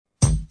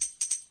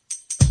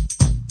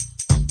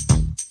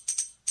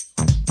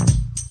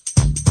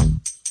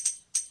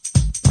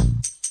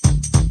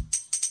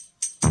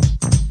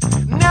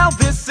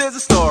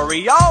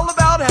story all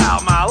about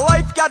how my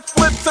life got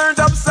flipped, turned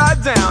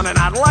upside down. And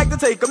I'd like to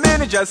take a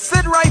minute, just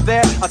sit right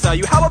there. I'll tell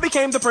you how I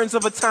became the prince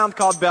of a town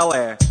called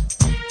Bel-Air.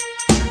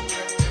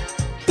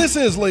 This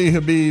is Lee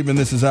Habib, and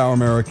this is Our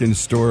American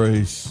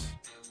Stories.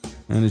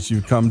 And as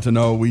you've come to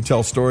know, we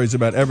tell stories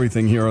about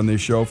everything here on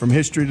this show, from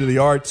history to the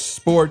arts,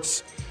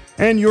 sports,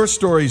 and your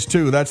stories,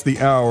 too. That's the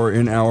hour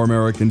in Our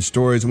American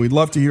Stories, and we'd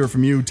love to hear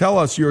from you. Tell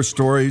us your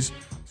stories.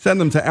 Send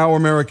them to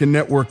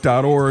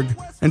ouramericannetwork.org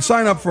and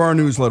sign up for our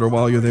newsletter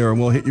while you're there, and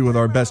we'll hit you with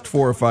our best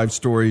 4 or 5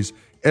 stories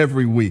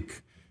every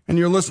week. And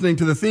you're listening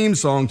to the theme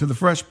song to The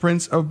Fresh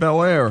Prince of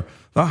Bel-Air,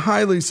 the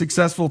highly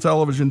successful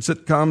television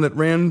sitcom that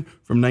ran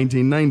from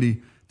 1990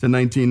 to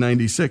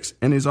 1996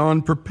 and is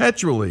on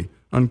perpetually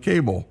on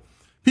cable.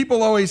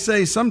 People always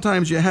say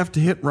sometimes you have to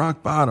hit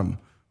rock bottom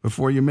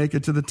before you make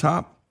it to the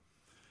top.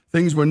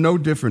 Things were no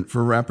different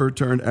for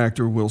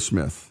rapper-turned-actor Will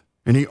Smith,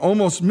 and he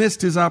almost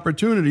missed his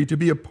opportunity to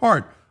be a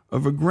part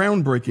of a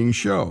groundbreaking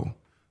show.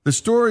 The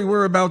story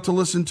we're about to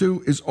listen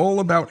to is all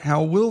about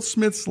how Will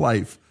Smith's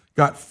life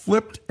got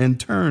flipped and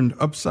turned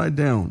upside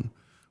down.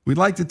 We'd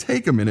like to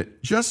take a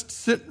minute, just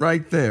sit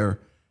right there.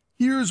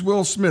 Here's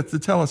Will Smith to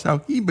tell us how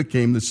he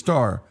became the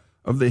star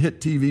of the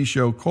hit TV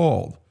show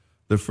called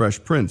The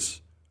Fresh Prince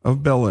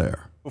of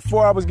Bel-Air.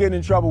 Before I was getting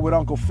in trouble with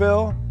Uncle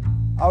Phil,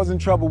 I was in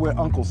trouble with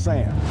Uncle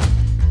Sam.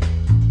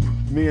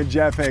 Me and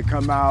Jeff had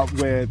come out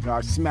with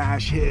our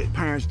smash hit,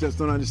 Parents Just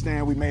Don't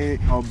Understand. We made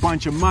a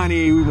bunch of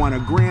money. We won a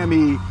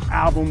Grammy.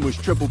 Album was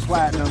triple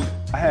platinum.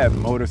 I had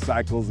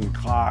motorcycles and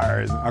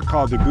cars. I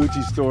called the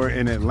Gucci store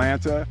in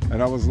Atlanta,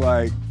 and I was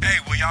like, "Hey,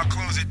 will y'all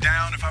close it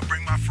down if I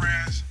bring my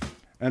friends?"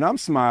 And I'm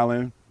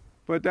smiling,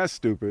 but that's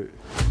stupid.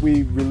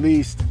 We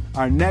released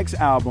our next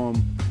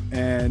album,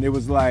 and it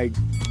was like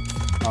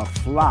a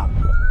flop.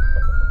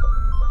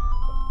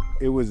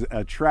 It was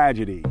a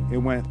tragedy. It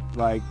went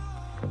like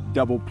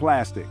double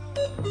plastic.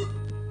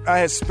 I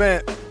had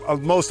spent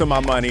most of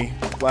my money,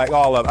 like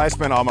all of it. I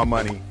spent all my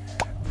money.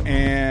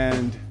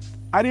 And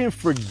I didn't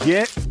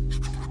forget,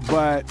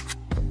 but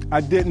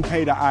I didn't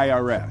pay the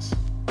IRS.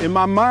 In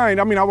my mind,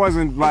 I mean, I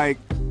wasn't like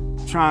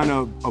trying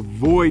to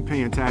avoid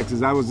paying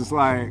taxes. I was just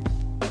like,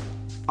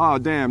 oh,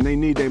 damn, they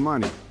need their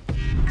money.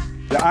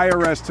 The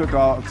IRS took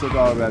all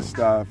of that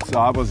stuff. So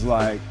I was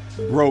like,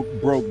 broke.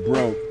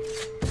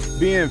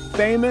 Being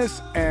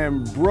famous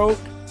and broke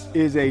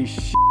is a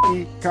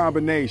shitty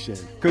combination,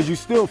 because you're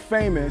still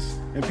famous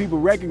and people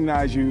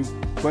recognize you,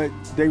 but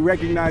they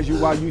recognize you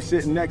while you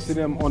sitting next to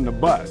them on the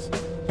bus.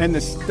 And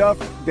the stuff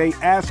they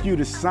ask you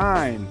to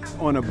sign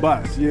on a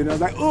bus, you know,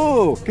 like,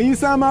 "Ooh, can you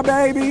sign my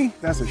baby?"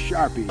 That's a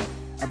Sharpie.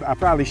 I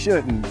probably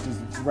shouldn't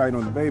just write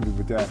on the baby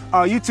with that.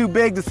 "Oh, you too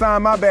big to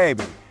sign my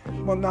baby."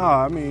 Well, no,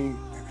 I mean,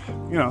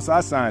 you know, so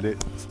I signed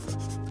it.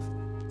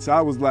 So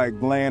I was like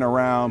laying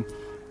around,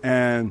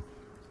 and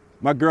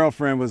my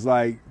girlfriend was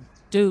like,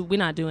 "Dude, we're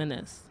not doing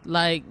this.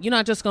 Like, you're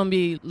not just gonna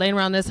be laying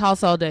around this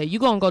house all day.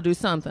 You're gonna go do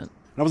something."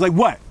 And I was like,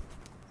 "What?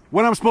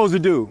 What am I supposed to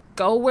do?"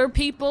 "Go where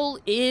people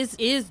is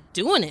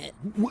doing it."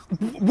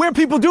 Where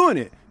people doing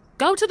it?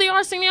 "Go to the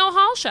Arsenio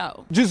Hall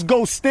show." "Just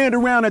go stand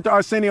around at the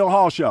Arsenio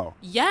Hall show?"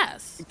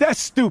 "Yes." That's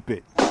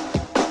stupid.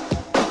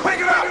 Pick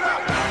it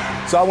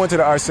up! So I went to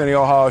the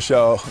Arsenio Hall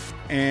show,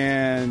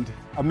 and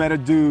I met a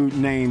dude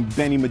named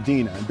Benny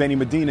Medina. And Benny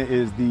Medina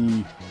is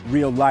the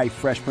real-life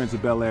Fresh Prince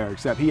of Bel-Air,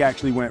 except he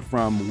actually went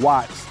from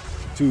Watts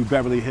to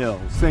Beverly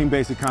Hills. Same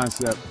basic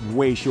concept,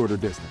 way shorter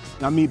distance.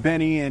 I meet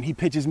Benny, and he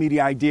pitches me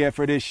the idea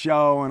for this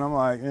show, and I'm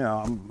like, you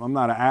know, I'm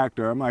not an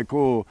actor. I'm like,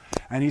 cool.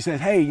 And he says,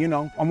 "Hey, you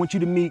know, I want you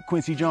to meet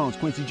Quincy Jones.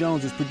 Quincy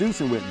Jones is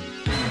producing with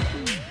me."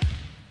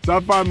 So I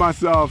find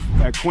myself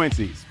at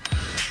Quincy's,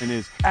 and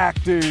there's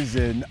actors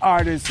and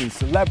artists and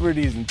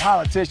celebrities and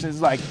politicians.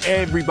 It's like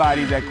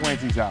everybody's at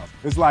Quincy's house.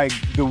 It's like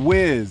The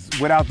Wiz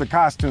without the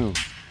costumes.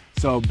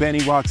 So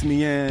Benny walks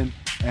me in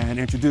and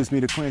introduced me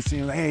to Quincy.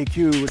 I'm like, "Hey,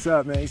 Q, what's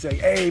up, man?" He's like,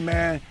 "Hey,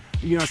 man,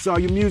 you know, I saw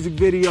your music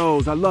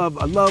videos. I love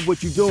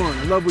what you're doing.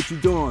 I love what you're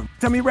doing.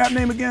 Tell me your rap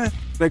name again."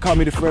 They call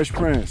me the Fresh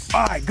Prince.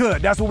 "All right,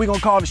 good. That's what we're gonna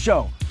call the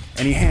show."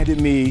 And he handed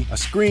me a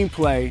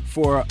screenplay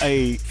for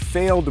a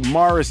failed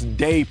Morris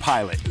Day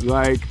pilot.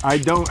 Like, I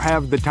don't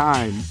have the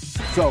time.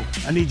 "So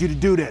I need you to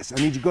do this. I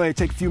need you to go ahead,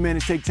 take a few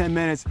minutes, take 10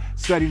 minutes,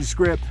 study the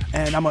script,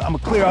 and I'm gonna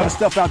clear all the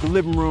stuff out the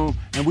living room,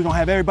 and we're gonna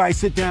have everybody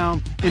sit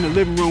down in the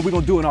living room. We're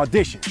gonna do an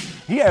audition."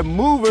 He had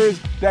movers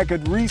that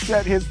could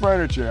reset his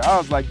furniture. I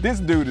was like, this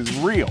dude is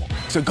real.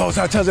 So he goes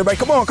out, tells everybody,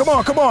 come on.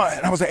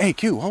 And I was like, "Hey,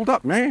 Q, hold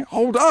up, man,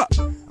 hold up.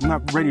 I'm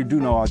not ready to do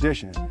no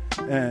audition."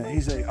 And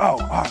he's like, "Oh,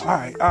 all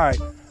right.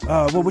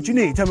 Well, what you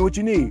need? Tell me what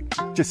you need.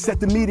 Just set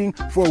the meeting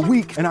for a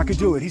week and I could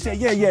do it." He said,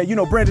 yeah, you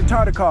know, Brandon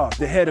Tartikoff,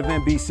 the head of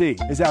NBC,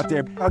 is out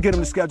there. I'll get him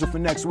the schedule for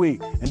next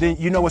week. And then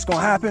you know what's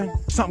gonna happen?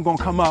 Something gonna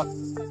come up,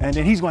 and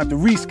then he's gonna have to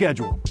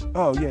reschedule.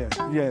 "Oh,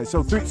 yeah.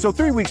 So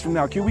 3 weeks from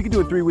now, Q, we can do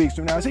it 3 weeks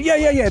from now." I said,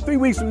 yeah, 3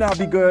 weeks from now will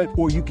be good.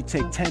 "Or you could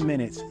take 10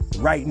 minutes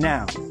right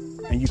now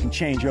and you can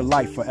change your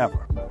life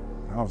forever."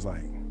 And I was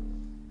like,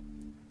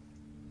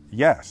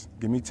 yes,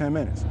 give me 10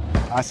 minutes.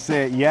 I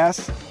said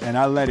yes, and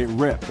I let it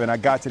rip. And I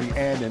got to the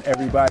end, and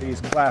everybody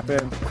is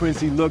clapping.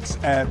 Quincy looks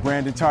at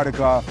Brandon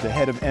Tartikoff, the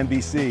head of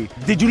NBC.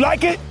 Did you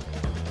like it?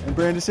 And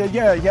Brandon said,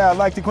 yeah, I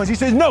liked it, Quincy. He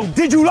says, no,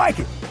 did you like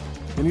it?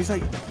 And he's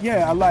like,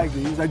 yeah, I liked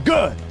it. He's like,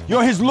 good,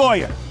 you're his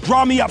lawyer.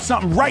 Draw me up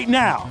something right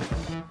now.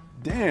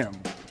 Damn,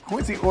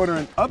 Quincy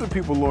ordering other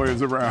people's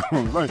lawyers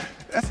around. Like,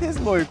 that's his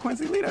lawyer,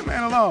 Quincy, leave that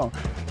man alone.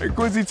 And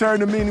Quincy turned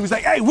to me and he was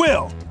like, hey,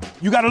 Will,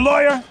 you got a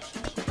lawyer?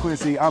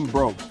 Quincy, I'm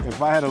broke.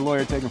 If I had a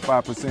lawyer taking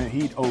 5%,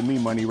 he'd owe me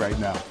money right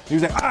now. He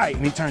was like, all right,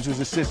 and he turned to his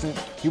assistant.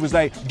 He was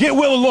like, get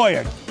Will a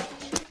lawyer.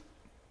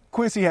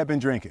 Quincy had been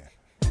drinking.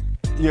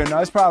 You know,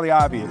 it's probably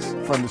obvious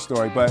from the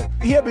story, but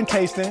he had been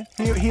tasting.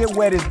 He had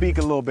wet his beak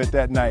a little bit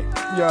that night.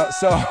 Yeah,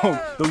 so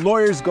the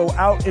lawyers go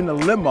out in a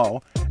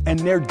limo and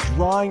they're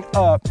drawing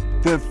up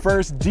the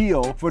first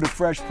deal for the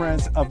Fresh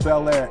Prince of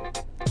Bel-Air.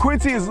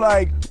 Quincy is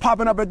like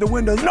popping up at the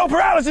window, no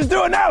paralysis,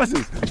 do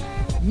analysis.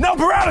 No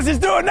paralysis,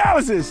 do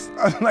analysis.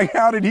 I was like,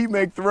 how did he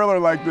make Thriller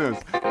like this?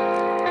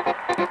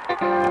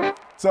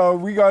 So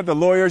we got the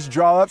lawyers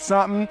draw up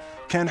something.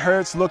 Ken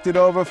Hertz looked it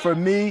over for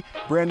me,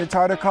 Brandon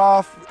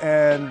Tartikoff,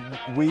 and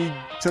we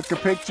took a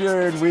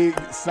picture and we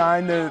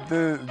signed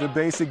the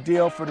basic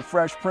deal for the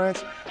Fresh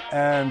Prince.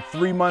 And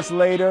 3 months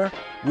later,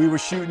 we were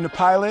shooting the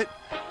pilot.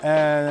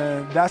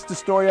 And that's the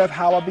story of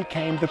how I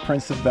became the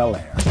Prince of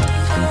Bel-Air.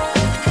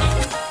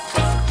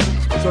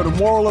 So the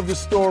moral of the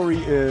story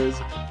is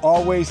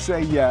always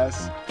say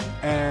yes,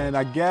 and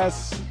I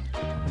guess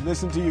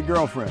listen to your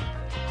girlfriend.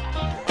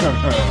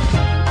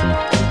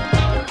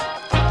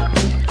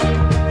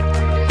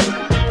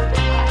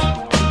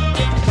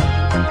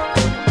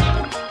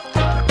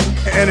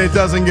 And it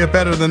doesn't get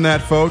better than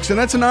that, folks. And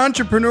that's an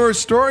entrepreneur's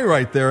story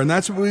right there. And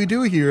that's what we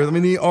do here. I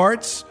mean, the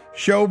arts,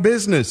 show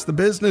business, the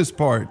business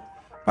part.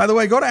 By the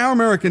way, go to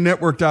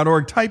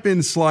OurAmericanNetwork.org, type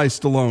in Sly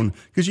Stallone,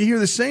 because you hear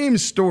the same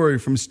story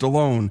from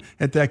Stallone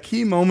at that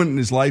key moment in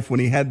his life when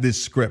he had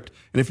this script.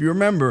 And if you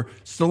remember,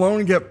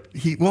 Stallone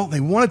they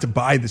wanted to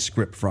buy the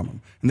script from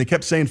him. And they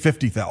kept saying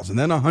 $50,000,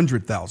 then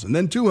 $100,000,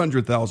 then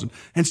 $200,000.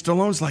 And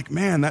Stallone's like,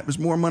 man, that was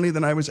more money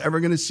than I was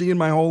ever going to see in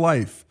my whole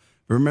life.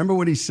 But remember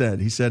what he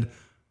said? He said,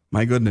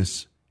 my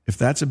goodness, if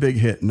that's a big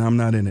hit and I'm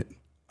not in it,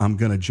 I'm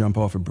going to jump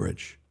off a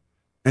bridge.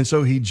 And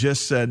so he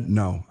just said,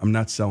 no, I'm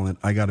not selling it.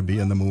 I got to be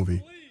in the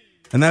movie.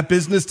 And that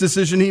business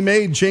decision he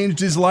made changed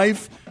his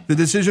life. The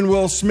decision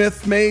Will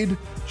Smith made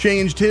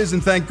changed his.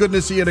 And thank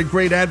goodness he had a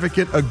great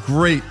advocate, a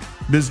great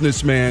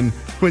businessman.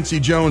 Quincy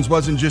Jones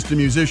wasn't just a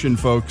musician,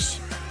 folks.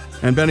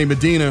 And Benny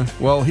Medina,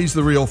 well, he's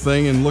the real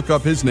thing. And look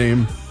up his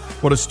name.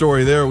 What a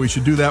story there. We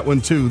should do that one,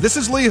 too. This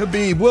is Lee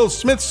Habib, Will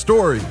Smith's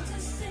story,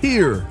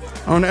 here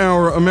on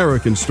Our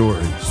American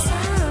Stories.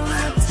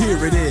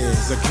 Here it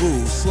is, a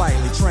groove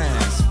slightly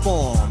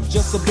transformed.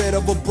 Just a bit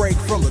of a break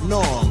from the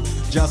norm.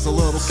 Just a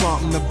little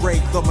something to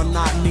break the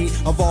monotony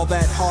of all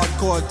that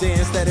hardcore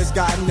dance that has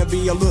gotten to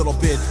be a little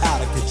bit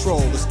out of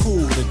control. It's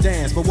cool to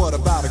dance, but what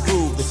about a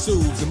groove that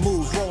soothes and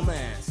moves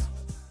romance?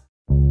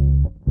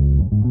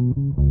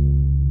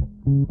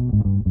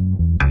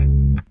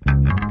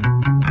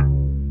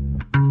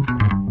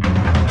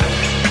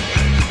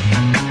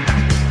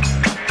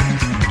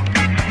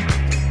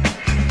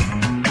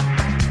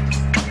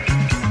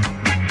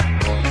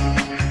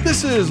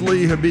 This is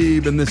Lee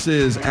Habib, and this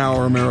is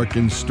Our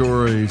American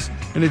Stories.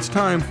 And it's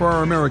time for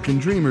our American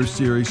Dreamers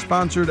series,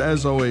 sponsored,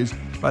 as always,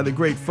 by the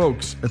great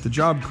folks at the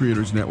Job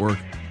Creators Network,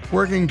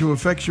 working to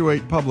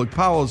effectuate public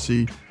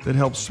policy that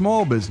helps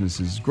small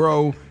businesses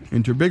grow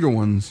into bigger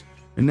ones.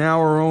 And now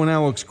our own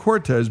Alex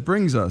Cortez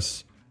brings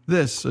us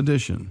this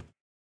edition.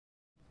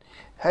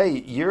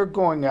 Hey, you're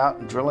going out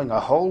and drilling a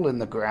hole in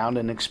the ground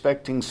and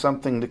expecting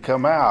something to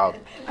come out.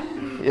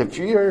 If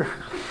you're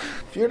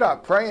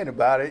not praying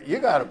about it, you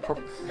got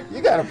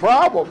a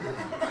problem.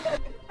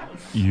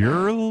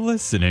 You're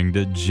listening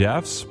to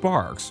Jeff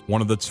Sparks,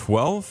 one of the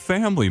 12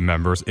 family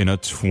members in a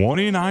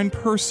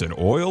 29-person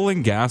oil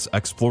and gas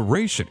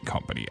exploration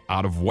company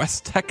out of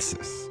West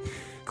Texas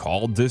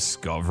called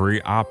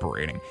Discovery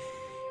Operating.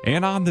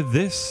 And on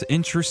this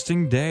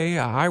interesting day,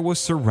 I was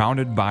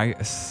surrounded by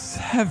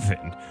 7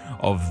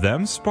 of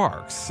them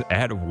Sparks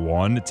at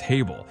one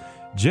table.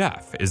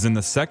 Jeff is in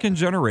the second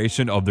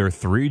generation of their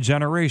 3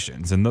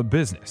 generations in the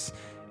business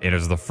and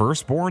is the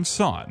firstborn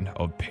son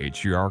of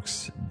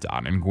patriarchs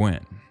Don and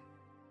Gwen.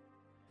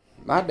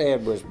 My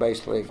dad was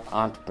basically an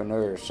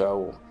entrepreneur,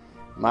 so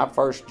my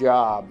first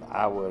job,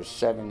 I was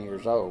 7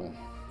 years old,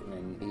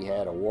 and he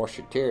had a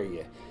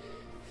washateria,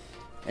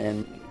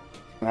 and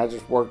I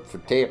just worked for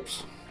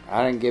tips.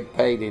 I didn't get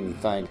paid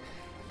anything.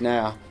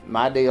 Now,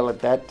 my deal at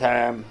that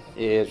time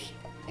is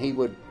he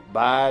would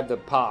buy the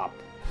pop.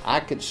 I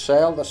could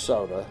sell the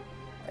soda,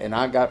 and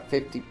I got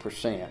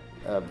 50%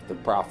 of the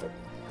profit.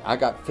 I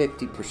got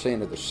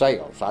 50% of the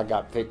sales. I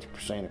got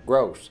 50% of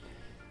gross.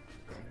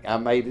 I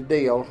made a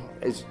deal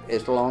as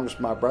long as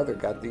my brother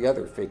got the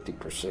other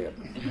 50%.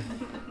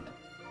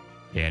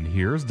 And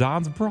here's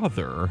Don's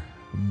brother,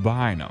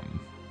 Bynum.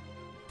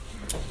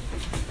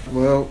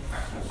 Well,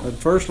 I'd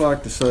first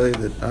like to say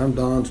that I'm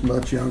Don's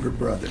much younger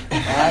brother.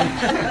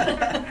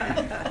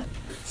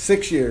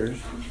 6 years.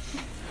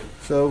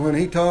 So when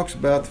he talks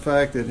about the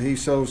fact that he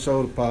sold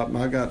soda pop and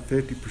I got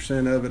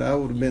 50% of it, I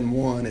would have been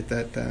 1 at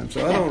that time.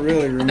 So I don't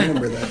really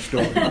remember that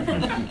story.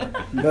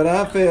 But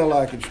I feel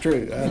like it's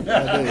true.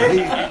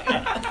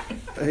 I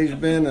do. He's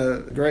been a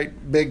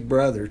great big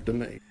brother to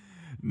me.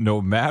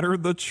 No matter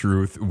the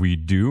truth, we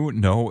do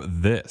know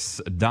this.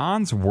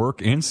 Don's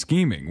work and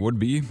scheming would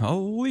be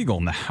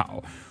illegal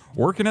now,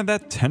 working at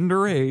that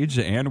tender age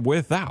and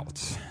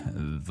without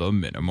the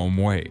minimum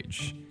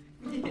wage.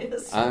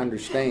 Yes. I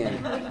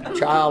understand.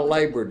 Child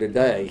labor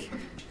today,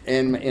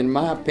 and in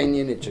my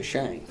opinion, it's a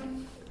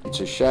shame. It's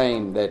a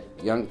shame that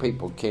young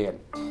people can't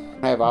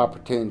have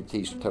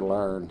opportunities to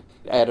learn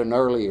at an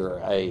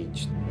earlier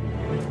age.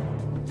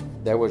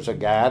 There was a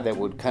guy that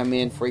would come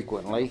in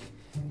frequently,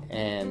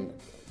 and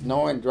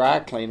knowing dry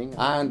cleaning,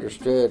 I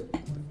understood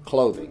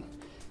clothing.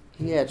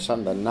 He had some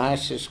of the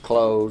nicest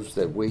clothes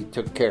that we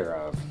took care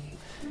of,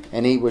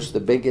 and he was the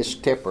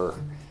biggest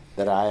tipper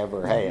that I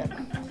ever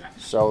had.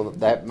 So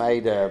that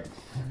made an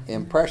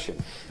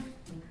impression.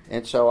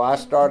 And so I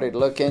started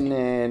looking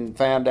and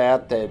found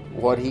out that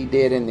what he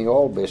did in the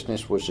oil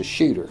business was a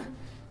shooter.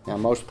 Now,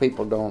 most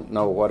people don't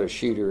know what a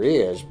shooter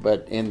is,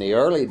 but in the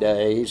early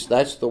days,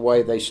 that's the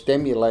way they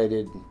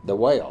stimulated the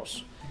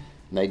whales.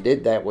 And they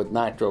did that with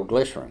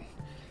nitroglycerin.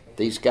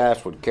 These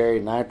guys would carry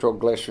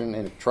nitroglycerin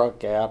in a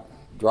truck out,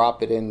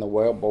 drop it in the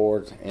whale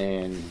boards,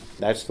 and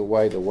that's the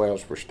way the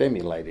whales were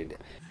stimulated.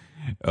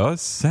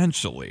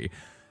 Essentially,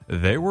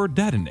 they were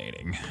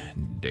detonating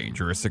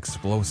dangerous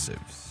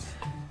explosives.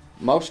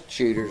 Most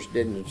shooters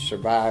didn't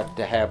survive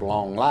to have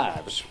long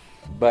lives,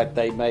 but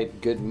they made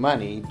good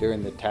money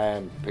during the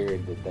time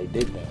period that they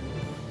did that.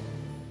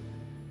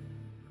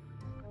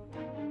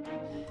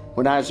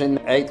 When I was in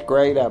 8th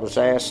grade, I was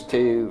asked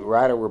to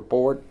write a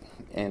report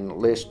and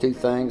list 2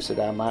 things that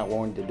I might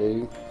want to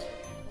do.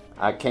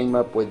 I came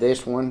up with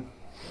this one,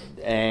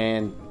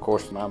 and of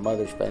course my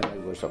mother's family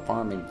was a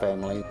farming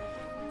family,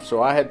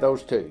 so I had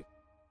those 2.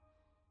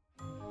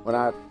 When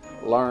I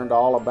learned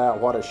all about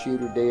what a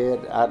shooter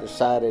did, I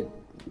decided,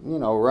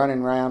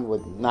 running around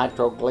with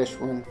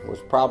nitroglycerin was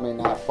probably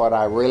not what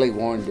I really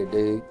wanted to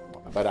do,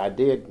 but I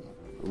did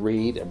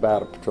read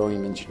about a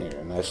petroleum engineer,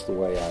 and that's the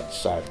way I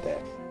decided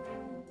that.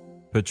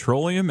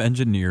 Petroleum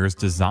engineers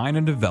design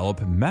and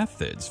develop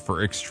methods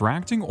for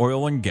extracting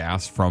oil and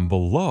gas from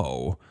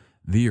below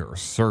the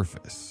Earth's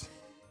surface.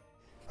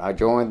 I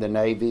joined the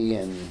Navy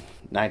in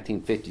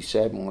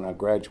 1957 when I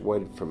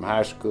graduated from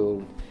high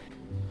school.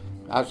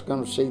 I was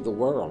going to see the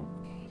world.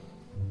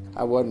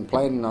 I wasn't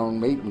planning on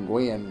meeting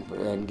Gwen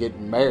and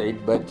getting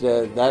married, but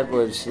that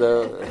was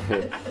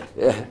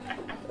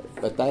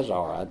but that's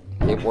all right.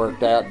 It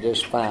worked out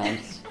just fine.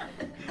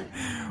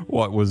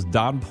 What, was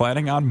Don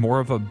planning on more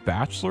of a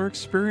bachelor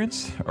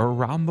experience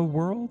around the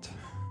world?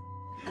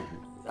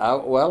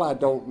 Well, I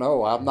don't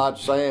know. I'm not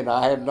saying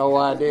I have no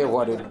idea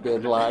what it had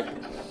been like.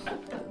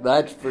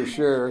 That's for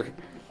sure.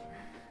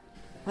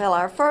 Well,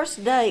 our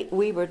first date,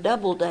 we were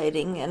double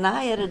dating, and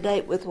I had a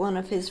date with one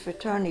of his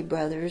fraternity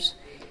brothers,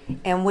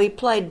 and we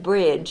played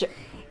bridge.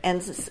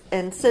 And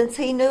since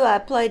he knew I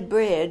played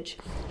bridge,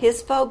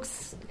 his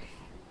folks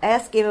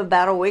asked him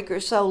about a week or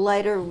so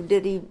later,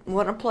 did he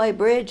want to play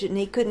bridge, and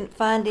he couldn't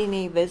find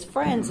any of his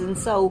friends, and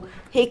so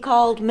he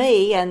called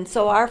me, and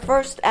so our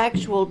first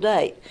actual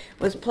date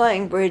was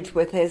playing bridge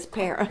with his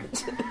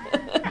parents.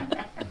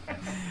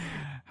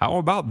 How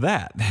about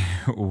that?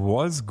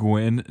 Was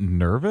Gwen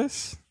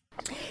nervous?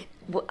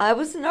 Well, I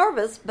was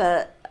nervous,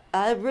 but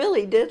I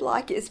really did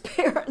like his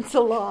parents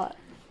a lot.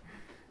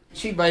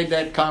 She made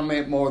that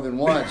comment more than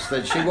once,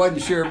 that she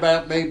wasn't sure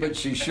about me, but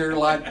she sure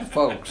liked the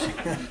folks.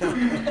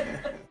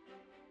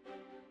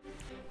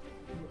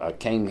 I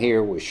came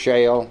here with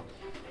Shale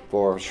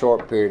for a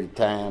short period of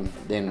time.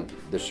 Then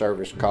the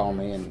service called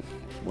me and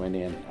went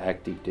in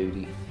active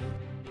duty.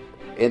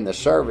 In the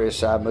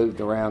service, I moved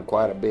around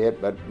quite a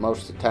bit, but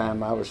most of the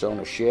time I was on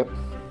a ship.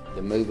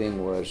 The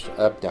moving was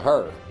up to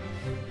her.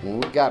 When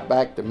we got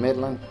back to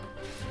Midland,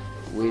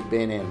 we'd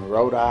been in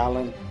Rhode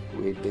Island,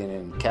 we'd been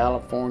in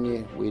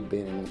California, we'd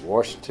been in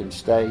Washington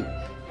State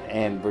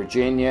and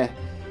Virginia.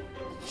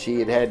 She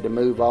had to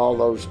move all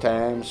those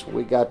times.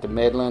 We got to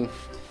Midland,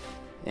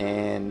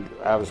 and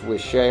I was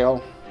with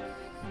Shell.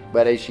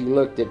 But as you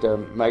looked at the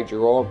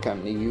major oil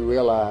company, you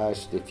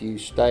realized if you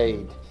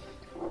stayed,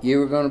 you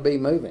were going to be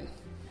moving.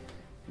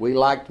 We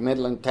liked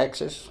Midland,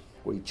 Texas.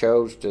 We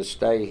chose to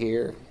stay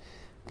here.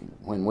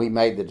 When we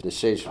made the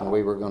decision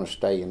we were going to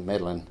stay in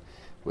Midland,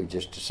 we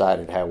just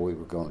decided how we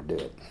were going to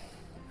do it.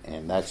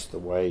 And that's the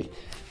way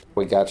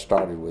we got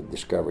started with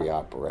Discovery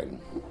Operating.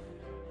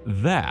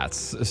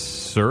 That's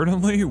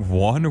certainly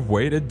one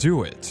way to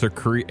do it, to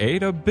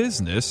create a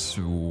business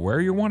where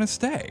you want to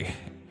stay.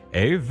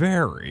 A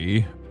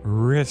very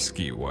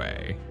risky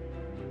way.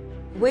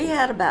 We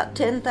had about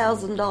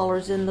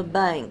 $10,000 in the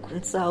bank,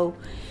 and so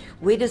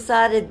we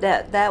decided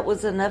that that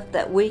was enough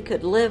that we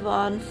could live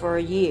on for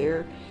a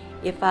year,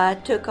 if I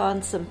took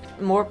on some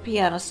more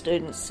piano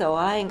students. So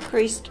I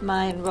increased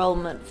my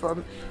enrollment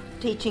for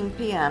teaching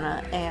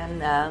piano,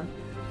 and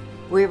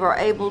we were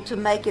able to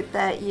make it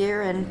that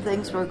year, and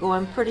things were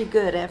going pretty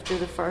good after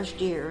the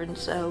first year, and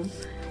so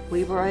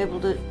we were able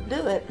to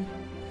do it.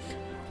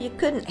 You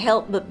couldn't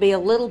help but be a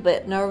little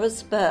bit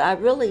nervous, but I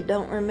really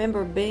don't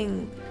remember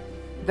being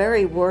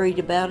very worried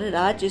about it.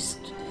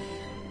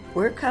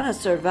 We're kind of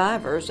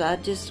survivors. I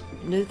just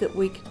knew that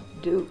we could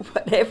do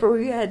whatever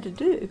we had to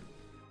do.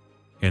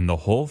 And the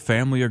whole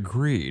family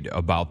agreed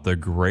about the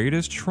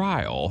greatest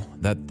trial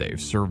that they've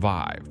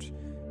survived.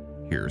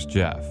 Here's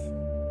Jeff.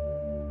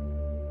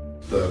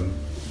 The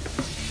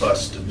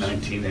bust of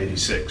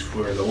 1986,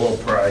 where the oil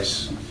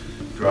price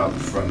dropped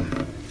from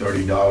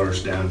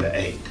 $30 down to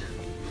 $8.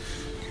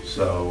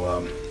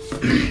 So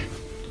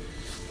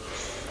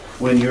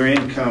when your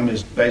income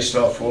is based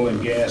off oil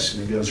and gas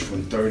and it goes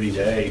from 30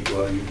 to 8,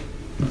 well,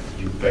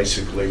 you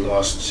basically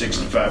lost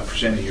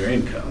 65% of your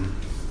income.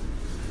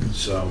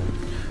 So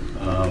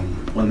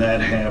when that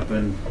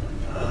happened,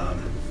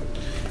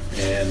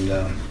 and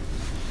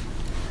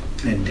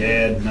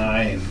Dad and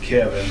I and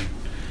Kevin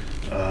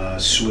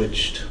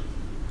switched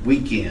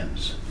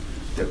weekends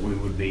that we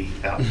would be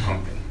out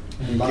pumping.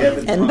 And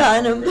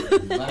buying them.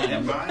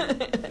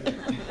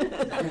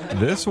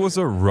 This was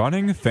a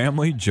running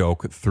family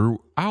joke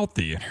throughout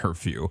the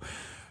interview.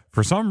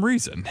 For some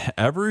reason,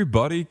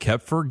 everybody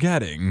kept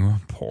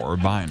forgetting poor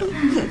Bynum.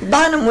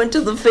 Bynum went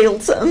to the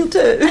field some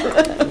too.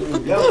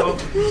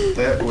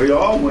 We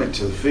all went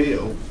to the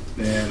field,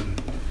 and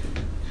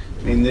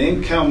I mean the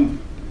income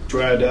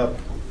dried up,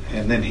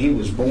 and then he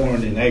was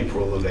born in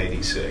April of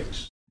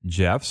 '86.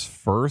 Jeff's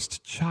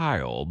first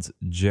child,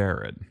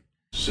 Jared.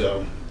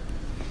 So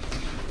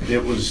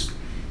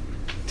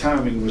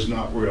timing was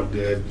not real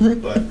good,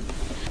 but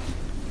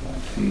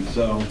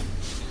so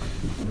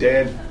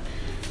Dad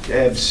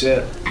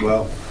said,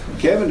 well,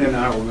 Kevin and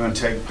I were going to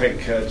take pay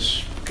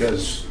cuts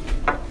because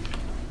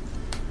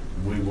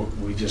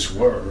we just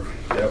were.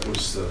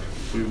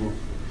 We were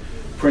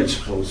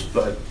principals,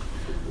 but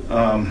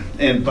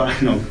and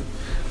Bynum,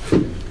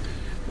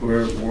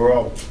 we're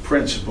all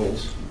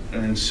principals,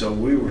 and so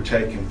we were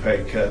taking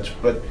pay cuts.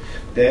 But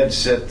Dad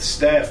set the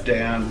staff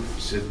down,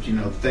 said,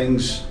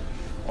 things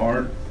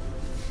aren't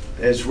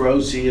as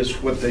rosy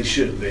as what they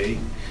should be,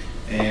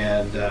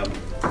 and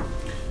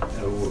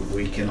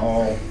we can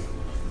all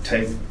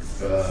take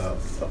a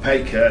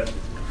pay cut,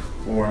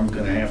 or I'm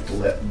going to have to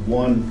let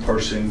one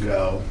person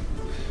go,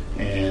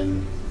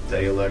 and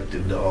they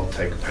elected to all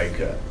take a pay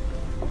cut.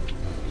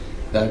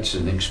 That's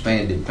an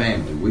expanded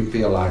family. We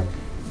feel like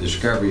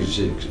Discovery is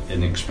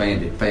an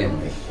expanded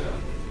family,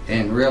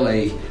 and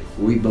really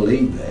we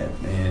believe that,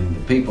 and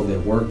the people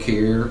that work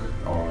here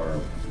are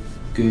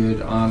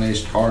good,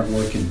 honest,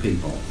 hard-working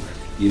people.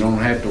 You don't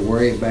have to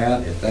worry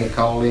about if they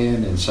call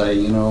in and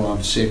say,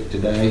 I'm sick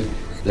today,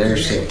 they're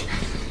sick.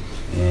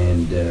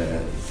 And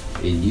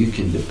you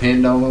can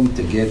depend on them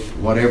to get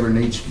whatever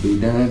needs to be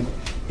done.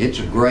 It's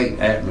a great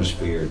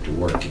atmosphere to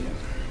work in.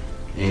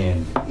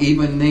 And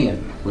even then,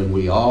 when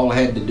we all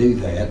had to do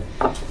that,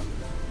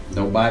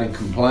 nobody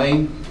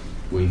complained.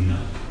 We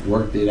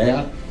worked it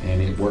out,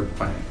 and it worked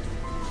fine.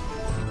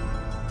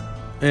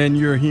 And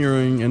you're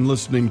hearing and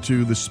listening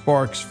to the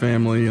Sparks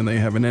family, and they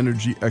have an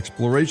energy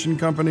exploration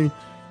company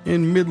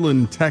in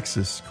Midland,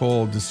 Texas,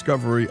 called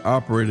Discovery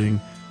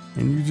Operating.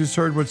 And you just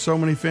heard what so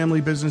many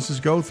family businesses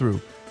go through.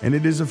 And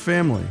it is a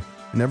family.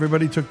 And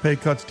everybody took pay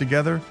cuts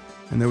together.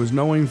 And there was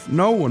no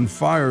one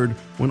fired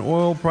when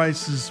oil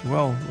prices,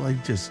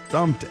 just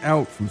dumped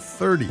out from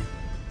 $30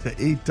 to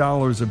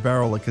 $8 a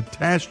barrel. A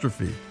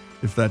catastrophe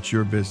if that's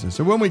your business.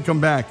 And when we come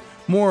back,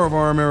 more of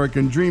our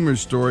American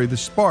Dreamers story, the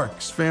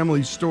Sparks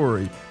family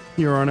story,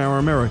 here on Our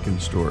American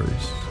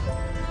Stories.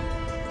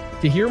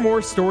 To hear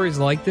more stories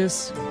like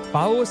this,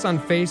 follow us on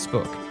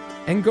Facebook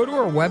and go to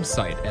our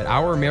website at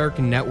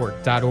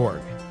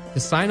ouramericannetwork.org to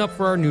sign up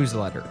for our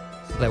newsletter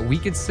so that we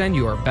can send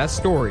you our best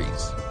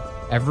stories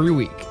every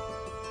week.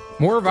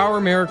 More of Our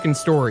American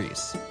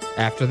Stories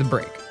after the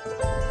break.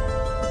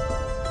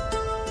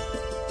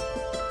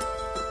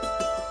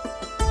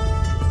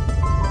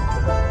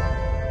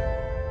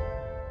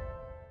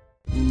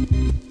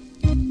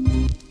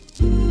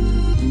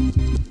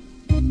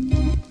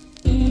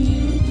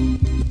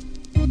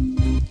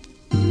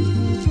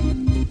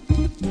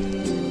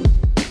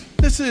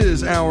 This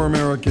is Our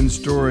American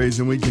Stories,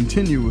 and we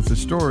continue with the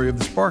story of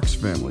the Sparks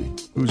family,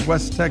 whose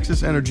West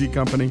Texas energy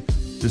company,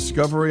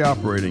 Discovery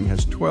Operating,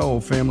 has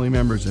 12 family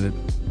members in it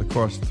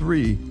across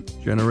 3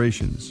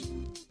 generations.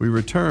 We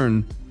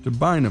return to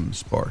Bynum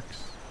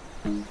Sparks.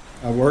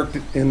 I worked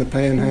in the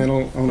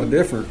Panhandle on a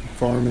different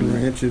farm and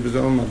ranch. It was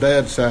on my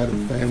dad's side of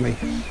the family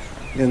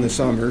in the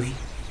summers.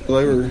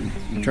 They were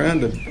trying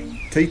to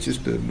teach us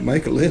to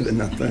make a living,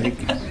 I think.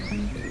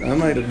 I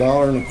made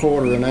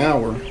 $1.25 an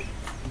hour.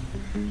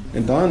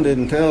 And Don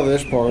didn't tell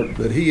this part,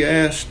 but he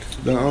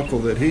asked the uncle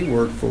that he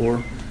worked for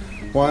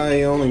why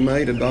he only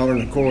made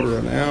 $1.25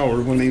 an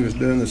hour when he was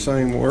doing the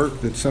same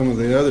work that some of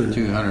the other...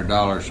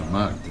 $200 a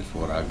month is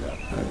what I got.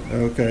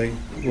 Okay.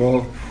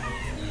 Well,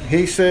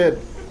 he said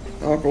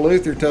Uncle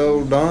Luther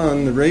told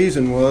Don the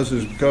reason was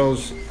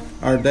because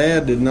our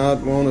dad did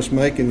not want us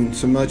making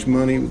so much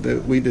money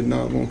that we did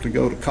not want to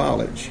go to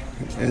college.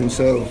 And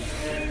so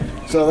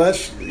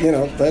that's, you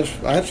know, that's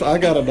I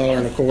got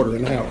 $1.25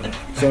 an hour.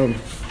 So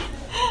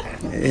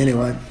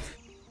anyway.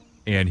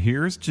 And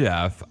here's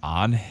Jeff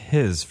on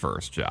his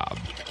first job.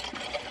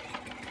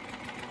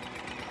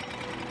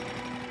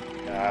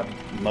 I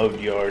mowed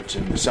yards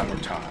in the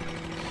summertime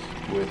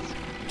with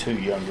 2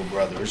 younger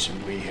brothers,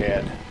 and we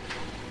even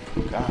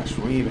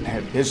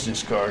had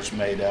business cards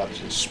made up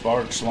as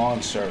Sparks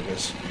Lawn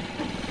Service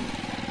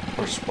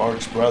or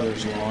Sparks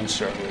Brothers Lawn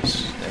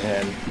Service,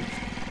 and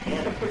We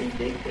had a pretty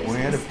big business. we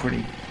had a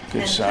pretty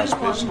good sized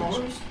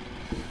business.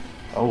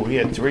 Oh, we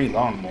had 3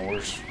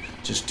 lawnmowers,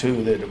 just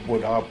 2 that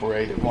would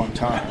operate at one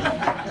time.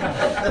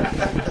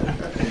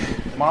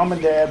 Mom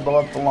and Dad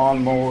bought the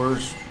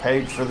lawnmowers,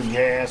 paid for the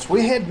gas.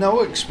 We had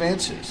no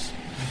expenses,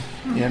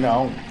 you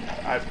know.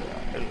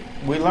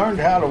 We learned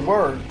how to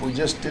work. We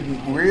just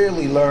didn't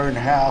really learn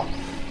how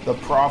the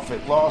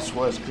profit loss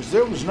was, because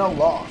there was no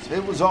loss.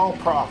 It was all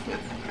profit,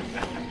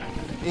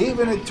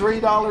 even at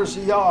 $3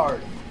 a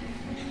yard.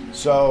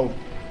 So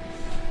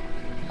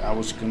I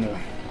was going to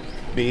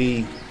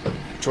be a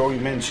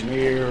petroleum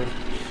engineer.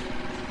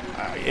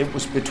 It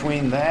was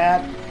between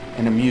that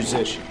and a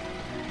musician.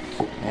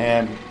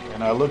 And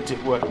I looked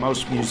at what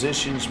most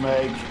musicians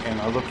make,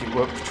 and I looked at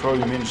what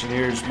petroleum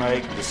engineers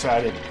make, and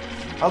decided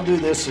I'll do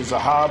this as a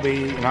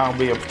hobby, and I'll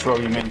be a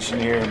petroleum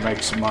engineer and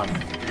make some money.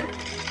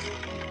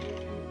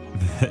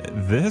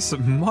 This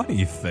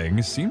money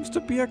thing seems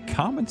to be a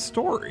common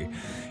story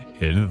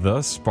in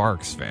the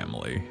Sparks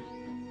family.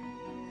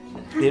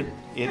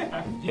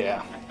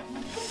 Yeah.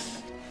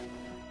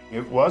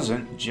 It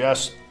wasn't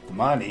just the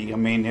money. I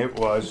mean, it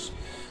was,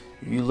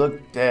 you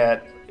looked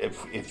at,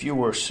 if you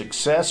were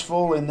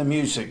successful in the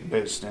music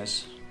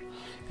business,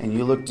 and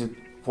you looked at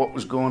what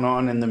was going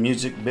on in the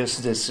music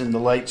business in the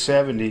late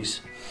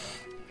 70s,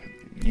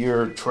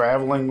 you're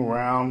traveling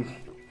around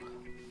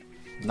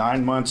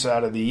 9 months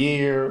out of the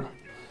year.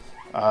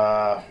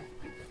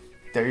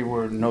 They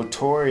were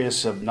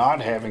notorious of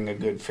not having a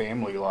good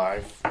family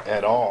life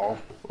at all,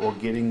 or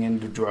getting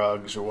into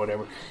drugs or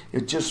whatever.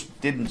 It just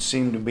didn't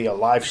seem to be a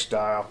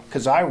lifestyle,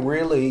 because I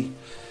really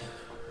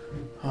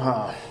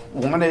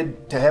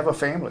wanted to have a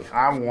family.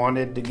 I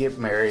wanted to get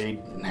married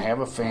and have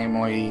a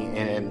family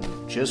and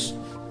just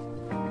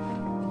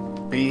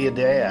be a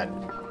dad.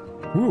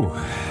 Ooh,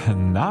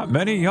 not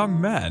many young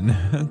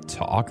men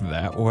talk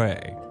that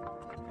way.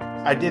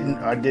 I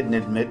didn't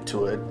admit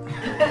to it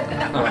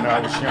when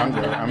I was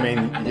younger. I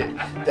mean,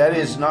 that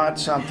is not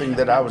something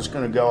that I was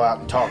going to go out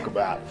and talk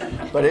about,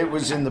 but it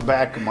was in the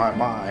back of my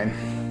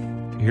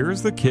mind.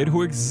 Here's the kid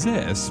who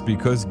exists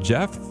because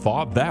Jeff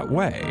thought that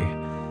way,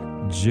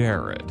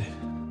 Jared.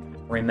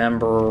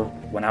 Remember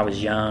when I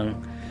was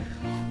young,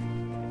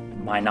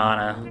 my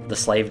nana, the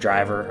slave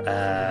driver,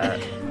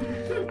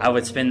 I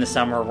would spend the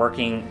summer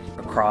working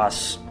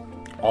across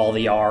all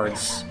the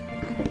yards.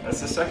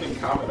 That's the second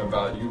comment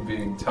about you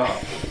being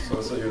tough.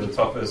 So you're the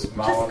toughest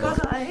mom.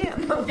 Just because I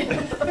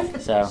am.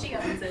 So, she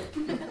owns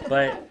it.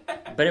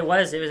 but it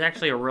was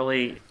actually a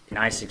really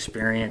nice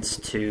experience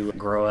to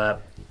grow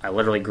up. I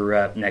literally grew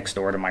up next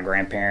door to my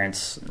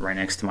grandparents, right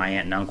next to my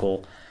aunt and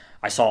uncle.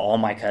 I saw all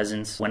my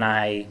cousins. When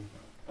I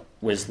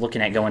was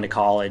looking at going to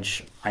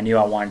college, I knew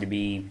I wanted to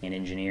be an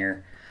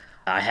engineer.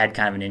 I had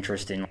kind of an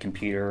interest in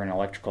computer and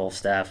electrical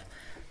stuff.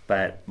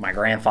 But my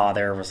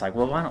grandfather was like,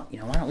 "Well, why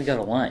don't we go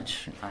to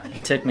lunch?" He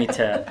took me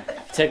to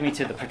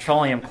the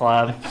petroleum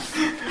club,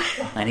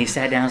 and he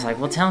sat down. and was like,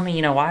 "Well, tell me,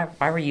 why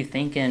were you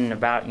thinking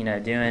about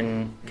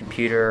doing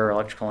computer or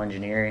electrical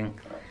engineering?"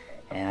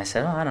 And I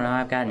said, "Oh, I don't know.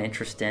 I've got an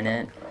interest in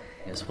it."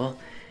 He goes, "Well,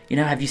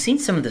 have you seen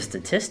some of the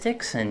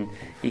statistics?" And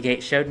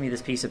he showed me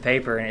this piece of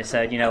paper, and it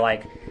said,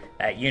 like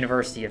at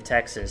University of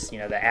Texas,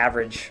 the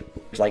average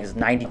was like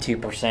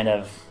 92%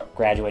 of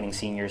graduating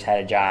seniors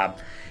had a job.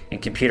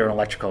 And computer and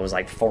electrical was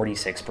like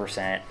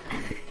 46%.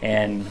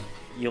 And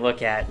you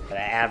look at the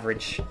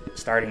average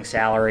starting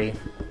salary,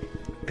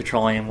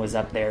 petroleum was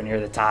up there near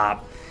the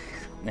top.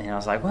 And I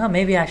was like, well,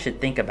 maybe I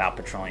should think about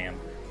petroleum.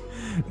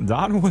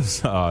 Don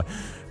was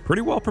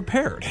pretty well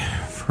prepared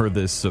for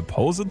this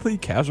supposedly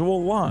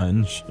casual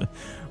lunch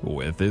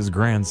with his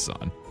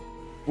grandson.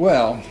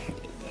 Well,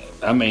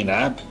 I mean,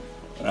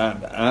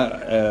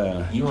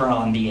 you were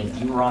on the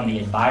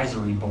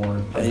advisory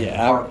board for the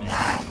department.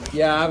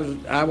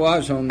 I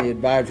was on the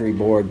advisory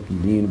board at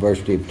the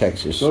University of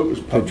Texas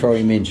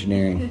Petroleum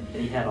Engineering.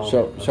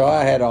 So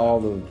I have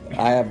all the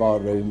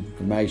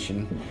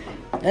information,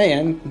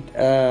 and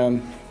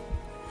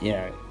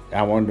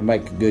I wanted to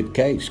make a good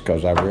case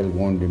because I really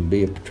wanted to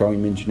be a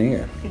petroleum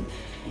engineer.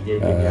 You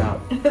did a good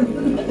job.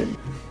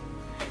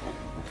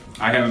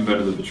 I haven't been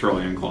to the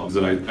petroleum clubs,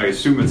 and I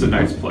assume it's a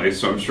nice place,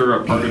 so I'm sure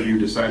a part of you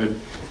decided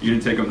you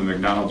didn't take them to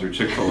McDonald's or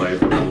Chick-fil-A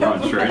for their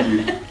lunch, right?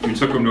 You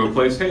took them to a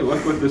place, hey,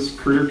 look what this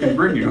career can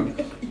bring you.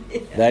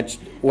 That's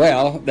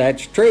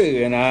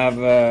true, and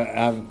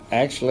I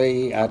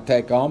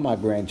take all my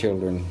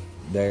grandchildren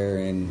there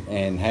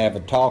and have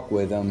a talk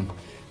with them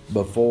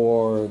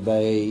before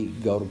they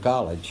go to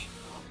college.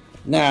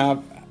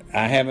 Now,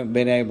 I haven't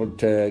been able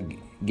to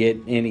get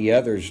any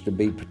others to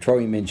be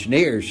petroleum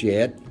engineers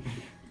yet,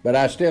 but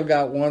I still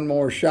got one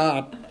more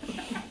shot,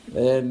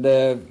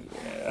 and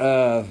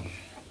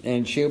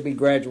she'll be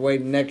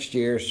graduating next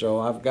year, so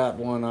I've got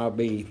one I'll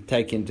be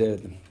taking to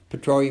the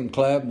Petroleum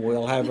Club, and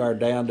we'll have our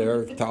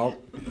down-to-earth talk.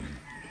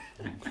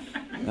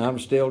 I'm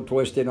still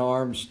twisting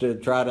arms to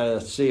try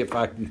to see if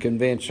I can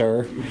convince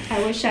her.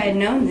 I wish I had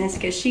known this,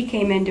 because she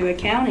came into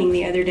accounting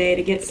the other day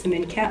to get some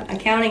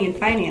accounting and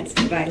finance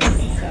advice,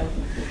 so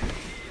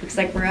looks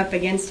like we're up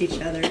against each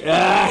other.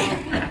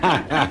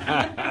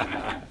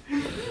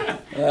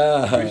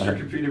 We sure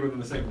competing within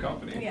the same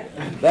company. Yeah.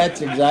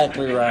 That's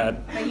exactly right.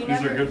 But you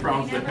These are good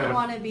problems you to never have.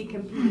 want to be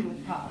competing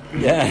with Pop.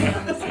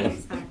 Yeah.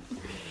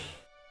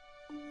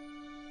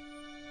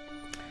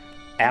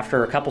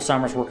 After a couple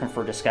summers working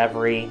for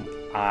Discovery,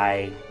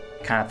 I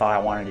kind of thought I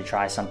wanted to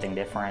try something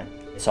different.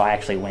 So I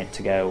actually went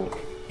to go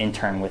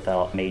intern with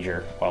a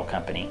major oil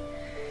company.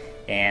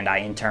 And I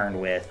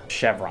interned with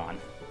Chevron.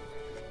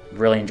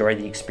 Really enjoyed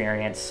the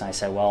experience. I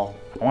said, well,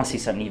 I want to see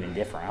something even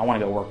different. I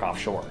want to go work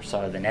offshore.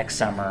 So the next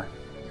summer,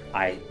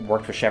 I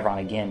worked with Chevron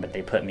again, but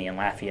they put me in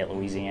Lafayette,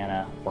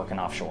 Louisiana, working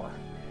offshore.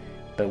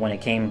 But when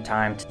it came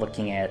time to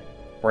looking at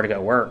where to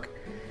go work,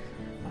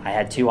 I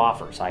had two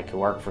offers. I could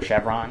work for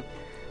Chevron,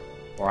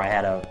 or I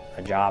had a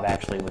job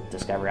actually with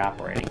Discovery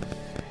Operating.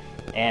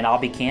 And I'll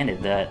be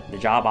candid, the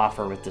job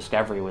offer with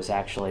Discovery was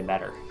actually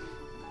better.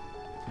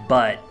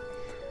 But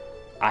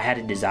I had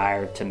a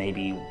desire to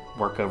maybe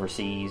work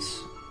overseas.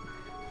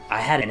 I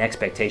had an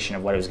expectation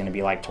of what it was going to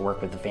be like to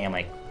work with the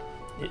family.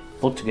 It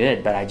looked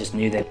good, but I just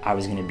knew that I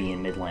was going to be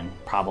in Midland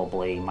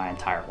probably my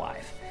entire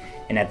life.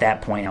 And at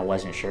that point, I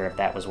wasn't sure if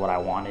that was what I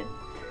wanted.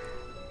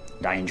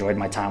 I enjoyed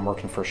my time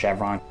working for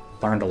Chevron,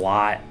 learned a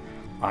lot.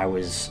 I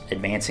was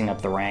advancing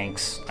up the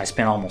ranks. I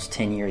spent almost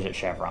 10 years at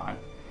Chevron.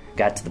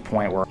 Got to the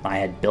point where I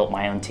had built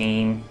my own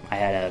team. I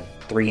had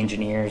 3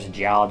 engineers, a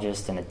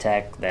geologist, and a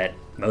tech that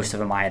most of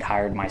them I had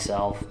hired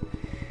myself.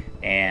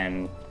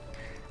 And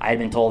I had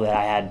been told that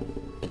I had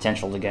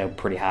potential to go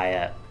pretty high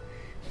up.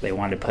 They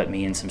wanted to put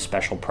me in some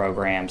special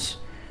programs,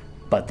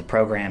 but the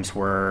programs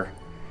were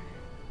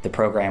the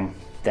program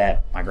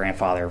that my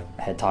grandfather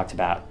had talked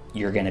about.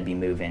 You're going to be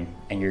moving,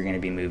 and you're going to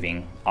be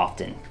moving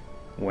often.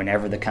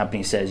 Whenever the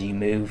company says you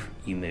move,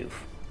 you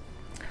move.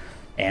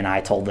 And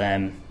I told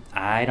them,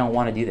 I don't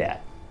want to do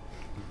that.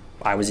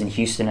 I was in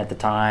Houston at the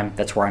time.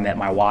 That's where I met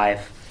my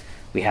wife.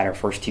 We had our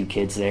first 2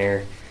 kids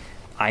there.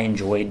 I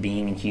enjoyed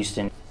being in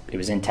Houston. It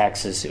was in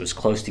Texas. It was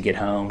close to get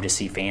home to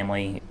see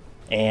family.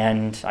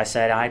 And I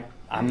said,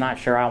 I'm not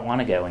sure I want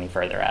to go any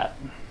further up.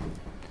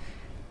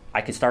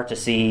 I could start to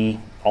see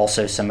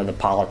also some of the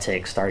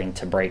politics starting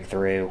to break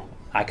through.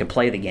 I could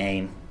play the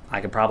game.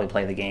 I could probably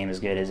play the game as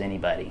good as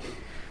anybody.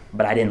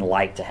 But I didn't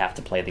like to have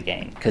to play the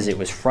game because it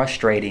was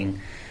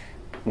frustrating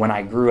when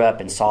I grew up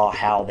and saw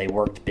how they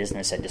worked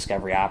business at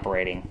Discovery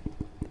Operating,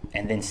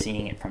 and then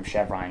seeing it from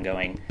Chevron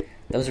going,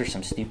 those are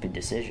some stupid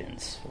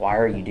decisions. Why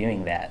are you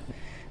doing that?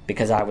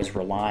 Because I was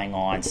relying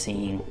on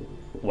seeing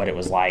what it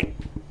was like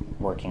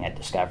working at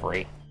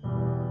Discovery.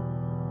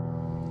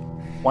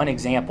 One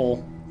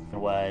example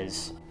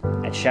was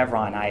at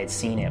Chevron, I had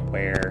seen it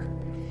where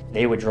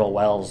they would drill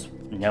wells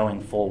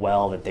knowing full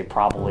well that they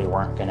probably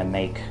weren't going to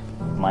make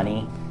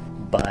money,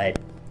 but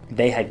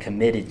they had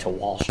committed to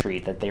Wall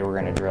Street that they were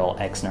going to drill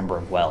X number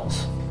of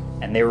wells.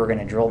 And they were going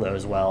to drill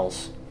those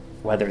wells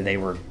whether they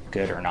were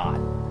good or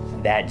not.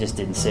 That just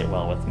didn't sit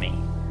well with me.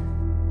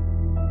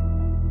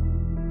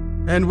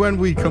 And when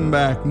we come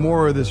back,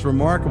 more of this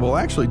remarkable,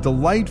 actually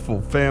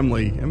delightful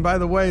family. And by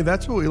the way,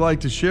 that's what we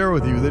like to share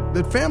with you,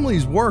 that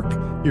families work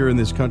here in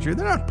this country.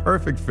 They're not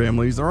perfect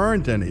families, there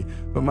aren't any.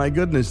 But my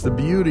goodness, the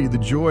beauty, the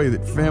joy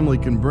that family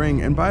can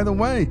bring. And by the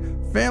way,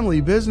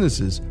 family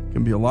businesses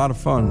can be a lot of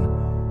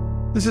fun.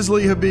 This is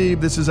Lee Habib.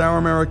 This is Our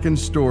American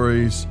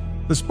Stories,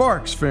 the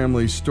Sparks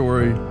family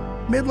story,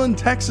 Midland,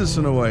 Texas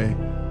in a way.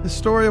 The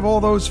story of all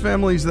those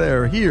families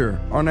there, here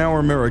on Our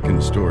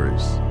American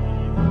Stories.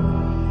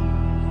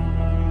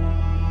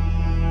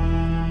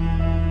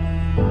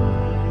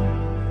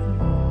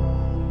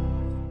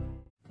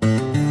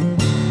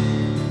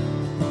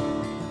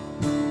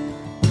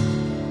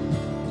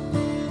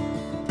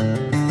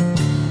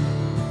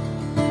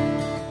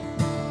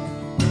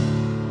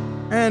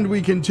 And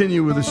we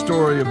continue with the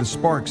story of the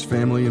Sparks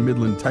family in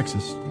Midland,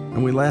 Texas.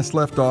 And we last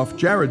left off,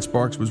 Jared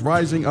Sparks was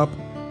rising up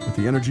with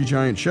the energy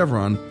giant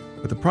Chevron,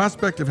 but the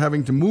prospect of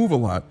having to move a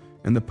lot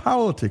and the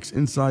politics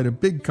inside a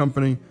big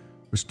company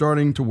was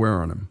starting to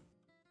wear on him.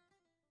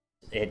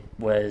 It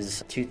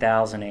was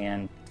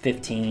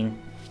 2015.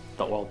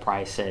 The oil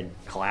price had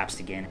collapsed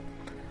again.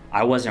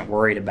 I wasn't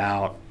worried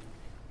about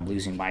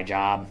losing my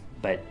job,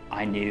 but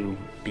I knew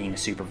being a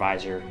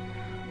supervisor,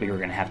 we were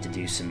going to have to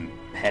do some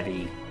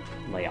heavy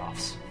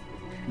layoffs.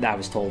 I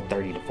was told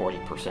 30 to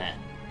 40%.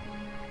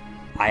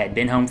 I had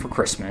been home for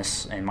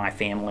Christmas, and my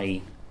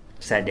family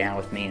sat down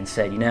with me and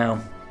said, you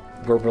know,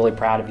 we're really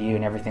proud of you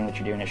and everything that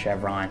you're doing at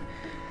Chevron,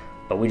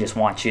 but we just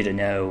want you to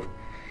know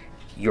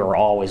you're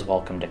always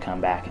welcome to come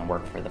back and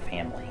work for the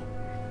family.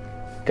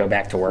 Go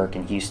back to work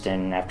in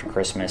Houston after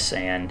Christmas,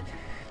 and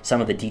some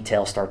of the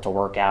details start to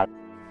work out.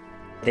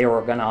 They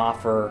were going to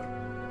offer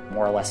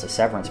more or less a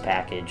severance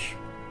package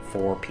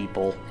for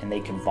people, and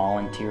they could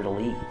volunteer to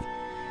leave.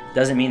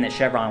 Doesn't mean that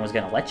Chevron was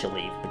going to let you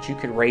leave, but you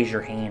could raise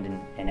your hand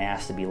and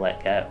ask to be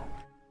let go.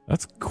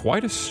 That's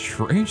quite a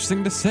strange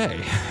thing to say.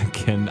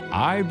 Can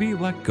I be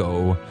let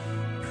go,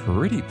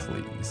 pretty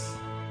please?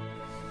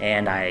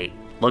 And I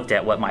looked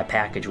at what my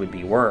package would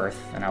be worth,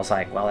 and I was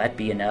like, well, that'd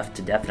be enough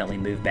to definitely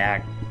move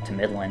back to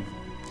Midland.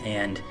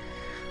 And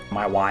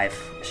my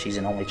wife, she's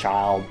an only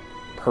child.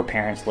 Her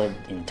parents lived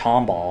in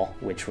Tomball,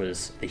 which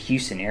was the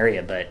Houston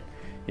area, but it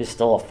was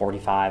still a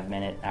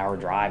 45-hour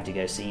drive to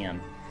go see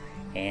them.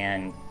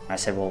 And I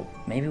said, well,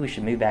 maybe we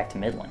should move back to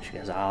Midland. She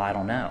goes, oh, I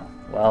don't know.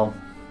 Well,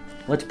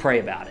 let's pray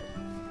about it.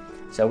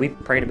 So we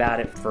prayed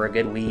about it for a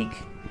good week,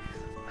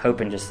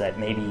 hoping just that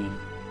maybe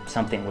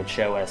something would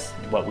show us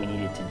what we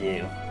needed to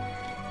do.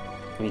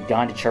 We'd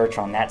gone to church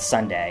on that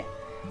Sunday.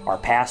 Our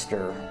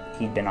pastor,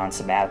 he'd been on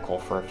sabbatical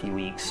for a few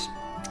weeks.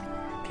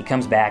 He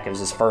comes back, it was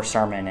his first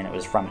sermon, and it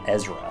was from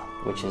Ezra,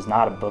 which is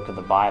not a book of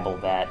the Bible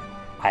that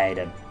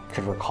I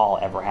could recall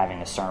ever having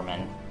a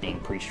sermon being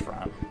preached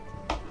from.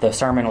 The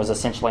sermon was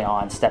essentially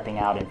on stepping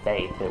out in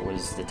faith. It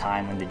was the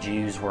time when the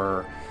Jews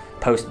were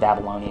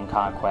post-Babylonian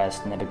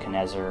conquest.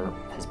 Nebuchadnezzar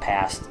has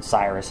passed.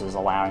 Cyrus is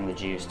allowing the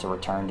Jews to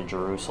return to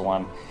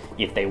Jerusalem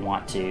if they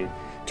want to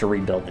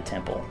rebuild the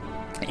temple.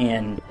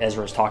 And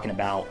Ezra is talking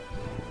about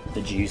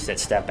the Jews that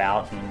step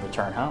out and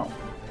return home.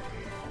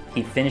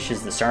 He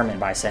finishes the sermon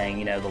by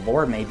saying, the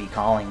Lord may be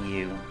calling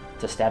you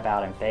to step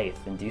out in faith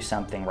and do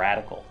something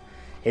radical.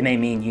 It may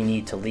mean you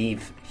need to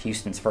leave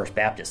Houston's First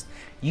Baptist.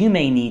 You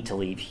may need to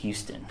leave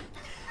Houston.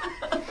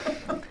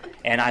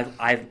 And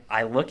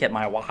I look at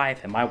my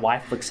wife, and my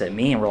wife looks at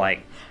me, and we're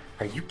like,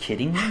 are you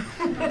kidding me?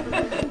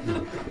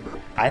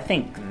 I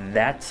think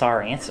that's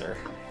our answer.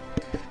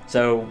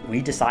 So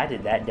we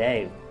decided that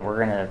day we're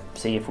going to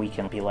see if we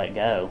can be let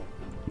go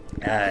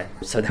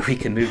so that we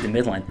can move to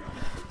Midland.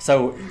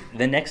 So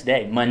the next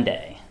day,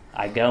 Monday,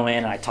 I go in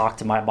and I talk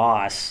to my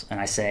boss, and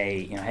I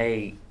say,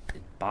 hey,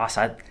 boss,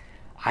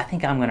 I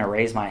think I'm going to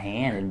raise my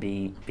hand and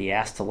be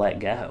asked to let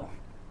go.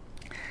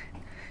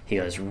 He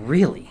goes,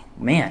 really?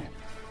 Man.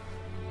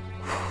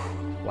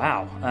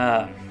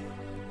 Wow.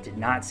 Did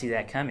not see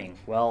that coming.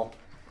 Well,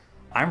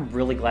 I'm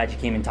really glad you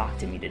came and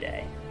talked to me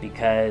today,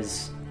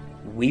 because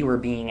we were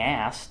being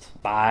asked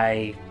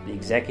by the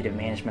executive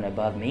management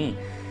above me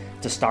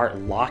to start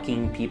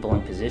locking people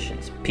in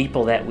positions.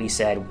 People that we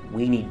said,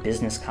 we need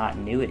business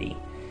continuity.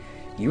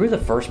 You were the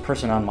first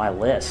person on my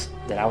list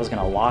that I was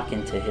going to lock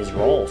into his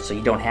role, so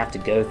you don't have to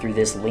go through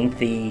this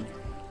lengthy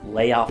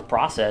layoff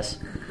process.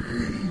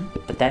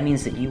 But that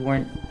means that you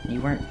weren't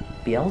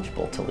be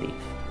eligible to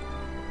leave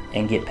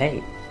and get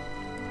paid.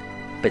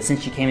 But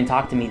since you came and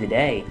talked to me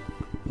today,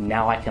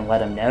 now I can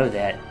let him know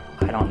that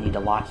I don't need to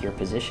lock your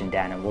position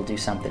down, and we'll do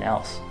something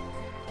else.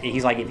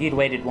 He's like, if you'd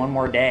waited one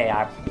more day,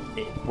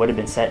 it would have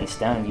been set in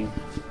stone.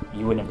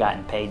 You wouldn't have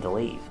gotten paid to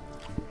leave.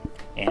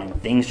 And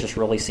things just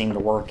really seemed to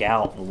work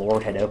out. The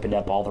Lord had opened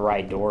up all the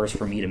right doors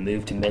for me to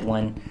move to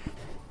Midland.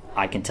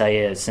 I can tell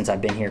you, since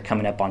I've been here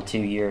coming up on 2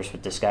 years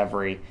with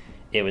Discovery,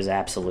 it was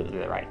absolutely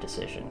the right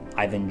decision.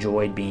 I've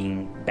enjoyed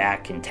being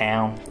back in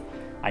town.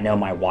 I know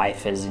my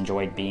wife has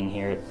enjoyed being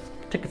here. It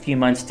took a few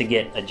months to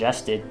get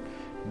adjusted,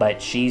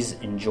 but she's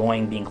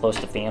enjoying being close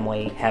to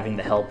family, having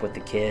the help with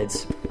the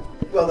kids.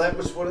 Well, that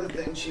was one of the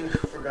things you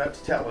forgot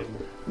to tell him.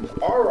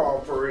 Our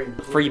offer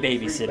included free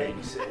babysitting.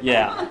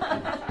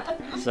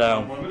 Yeah.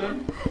 So.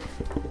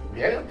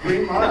 Yeah,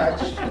 pretty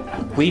much.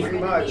 Pretty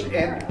much.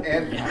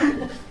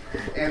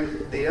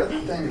 And the other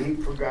thing he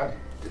forgot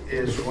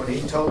is when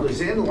he told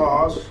his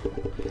in-laws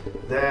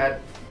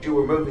that you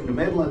were moving to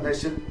Midland, they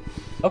said,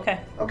 okay,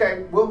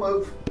 we'll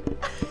move.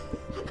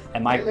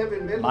 And they live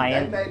in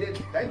Midland.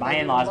 My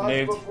in-laws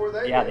moved.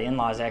 Yeah, the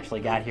in-laws actually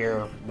got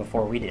here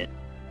before we did.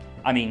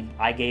 I mean,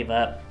 I gave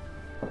up.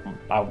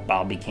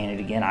 I'll be candid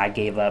again. I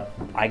gave up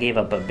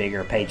a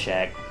bigger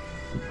paycheck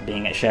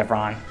being at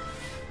Chevron,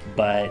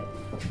 but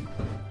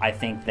I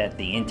think that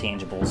the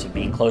intangibles of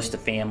being close to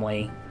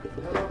family,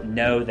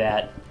 know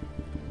that,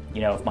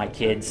 if my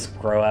kids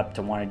grow up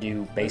to want to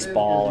do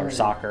baseball or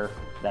soccer,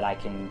 that I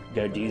can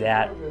go do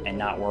that and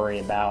not worry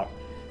about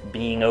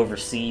being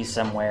overseas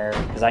somewhere,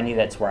 because I knew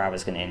that's where I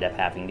was going to end up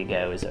having to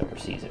go, is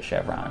overseas at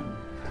Chevron.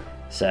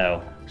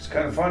 So it's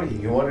kind of funny.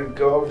 You wanted to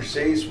go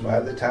overseas. By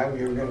the time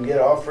you were going to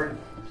get offered,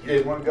 you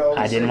didn't want to go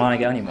overseas. I didn't want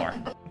to go anymore.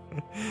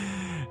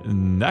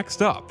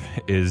 Next up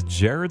is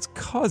Jared's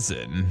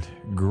cousin,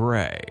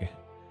 Gray.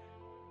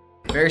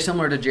 Very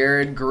similar to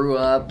Jared, grew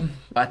up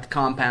at the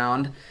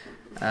compound.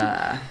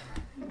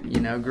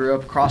 Grew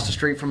up across the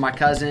street from my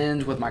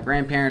cousins with my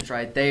grandparents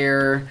right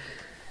there.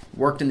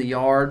 Worked in the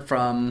yard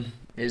from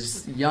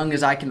as young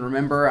as I can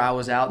remember. I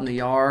was out in the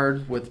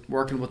yard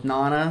working with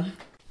Nana.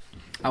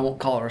 I won't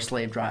call her a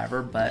slave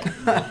driver, but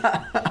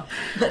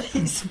but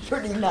he's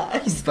pretty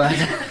nice. But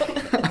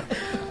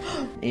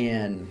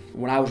And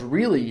when I was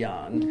really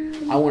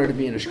young, I wanted to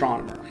be an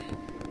astronomer.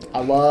 I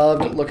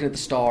loved looking at the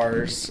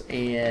stars,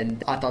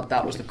 and I thought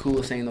that was the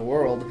coolest thing in the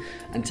world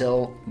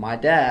until my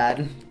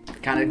dad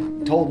kind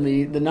of told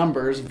me the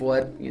numbers of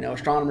what,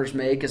 astronomers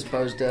make as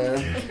opposed to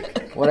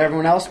what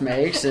everyone else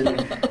makes.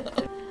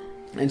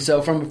 And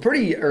so from a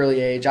pretty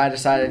early age, I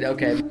decided,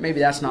 okay, maybe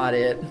that's not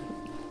it.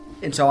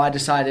 And so I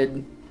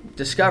decided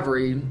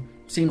discovery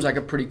seems like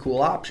a pretty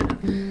cool option.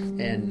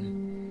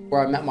 And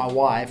where I met my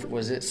wife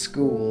was at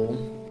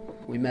school.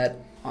 We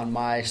met on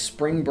my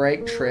spring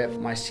break trip,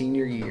 my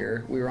senior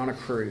year. We were on a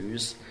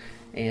cruise,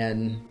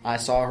 and I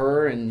saw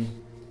her and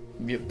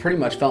pretty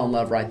much fell in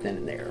love right then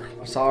and there.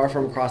 I saw her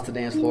from across the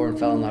dance floor and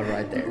fell in love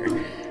right there.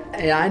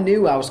 And I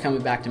knew I was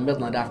coming back to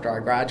Midland after I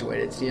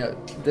graduated.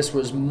 This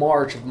was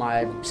March of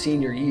my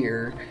senior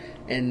year,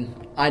 and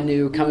I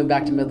knew coming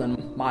back to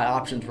Midland, my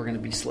options were going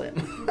to be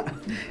slim.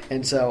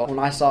 And so when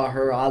I saw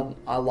her,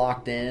 I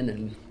locked in,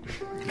 and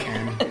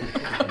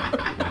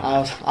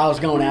I was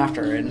going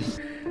after her. And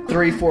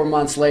 3-4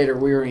 months later,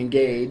 we were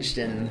engaged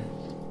and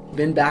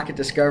been back at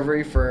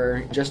Discovery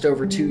for just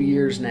over 2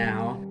 years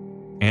now.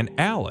 And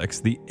Alex,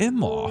 the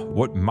in-law,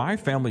 what my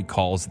family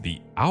calls the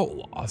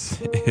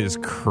outlaws, is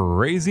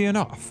crazy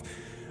enough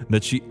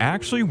that she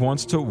actually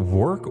wants to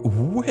work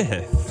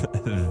with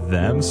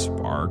them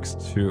Sparks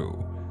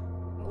too.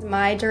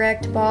 My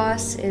direct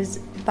boss is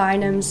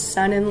Bynum's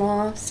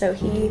son-in-law, so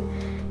he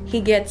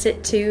gets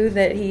it too,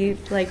 that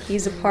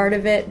he's a part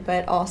of it,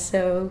 but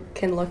also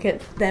can look at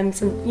them,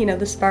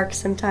 the Sparks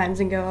sometimes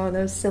and go, oh,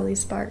 those silly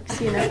Sparks,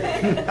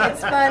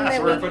 It's fun.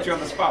 So we're going to put you on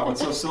the spot.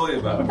 What's so silly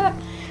about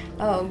it?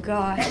 Oh,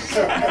 gosh.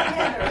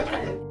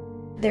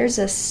 There's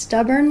a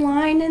stubborn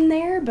line in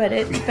there, but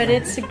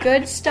it's a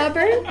good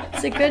stubborn.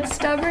 It's a good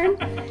stubborn.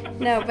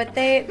 No, but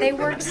they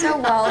work so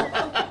well.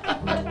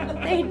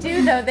 They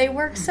do, though. They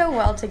work so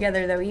well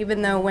together, though,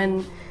 even though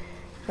when,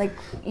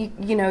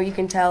 you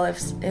can tell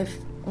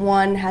if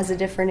one has a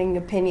differing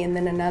opinion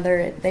than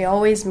another, they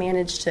always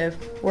manage to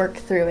work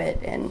through it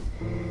and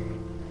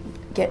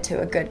get to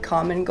a good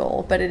common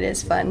goal. But it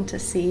is fun to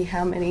see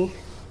how many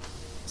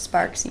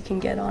sparks you can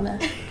get on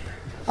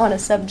a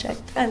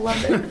subject. I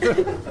love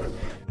it.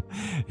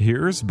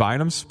 Here's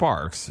Bynum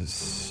Sparks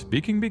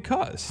speaking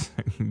because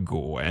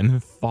Gwen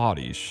thought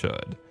he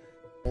should.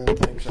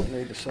 Things I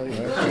need to say.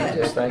 She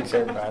just thanks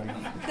everybody.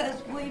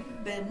 Because we've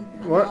been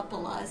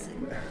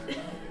monopolizing.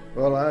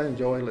 Well, I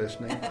enjoy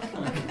listening.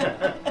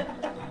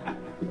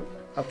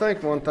 I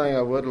think one thing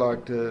I would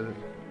like to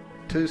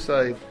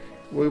say,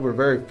 we were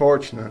very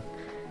fortunate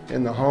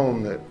in the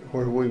home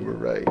where we were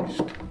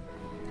raised.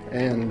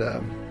 And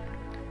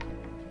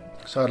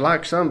so I'd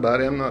like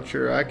somebody, I'm not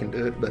sure I can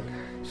do it, but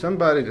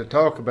somebody to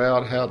talk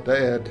about how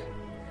Dad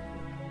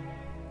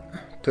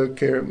took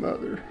care of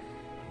Mother.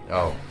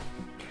 Oh.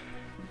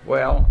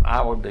 Well,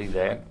 I will do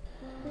that.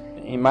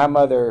 My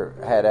mother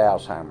had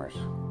Alzheimer's,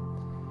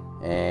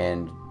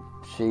 and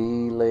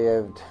she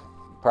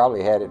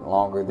probably had it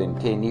longer than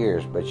 10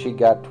 years, but she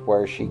got to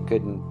where she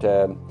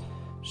couldn't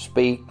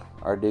speak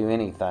or do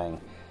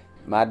anything.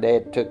 My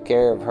dad took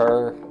care of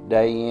her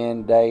day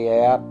in,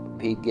 day out.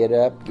 He'd get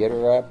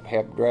her up,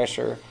 help dress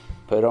her,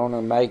 put on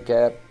her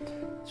makeup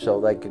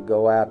so they could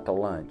go out to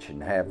lunch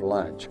and have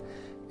lunch.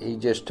 He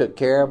just took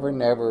care of her,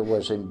 never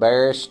was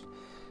embarrassed.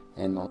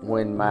 And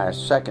when my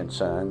second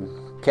son,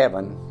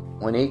 Kevin,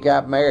 when he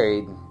got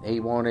married, he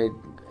wanted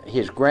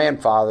his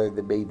grandfather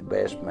to be the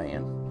best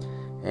man.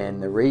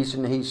 And the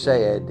reason he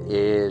said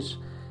is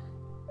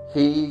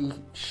he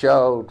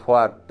showed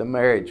what the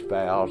marriage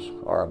vows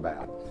are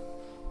about.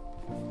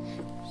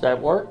 Does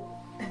that work?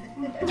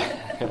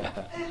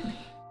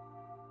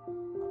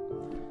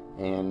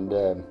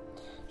 And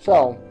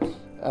so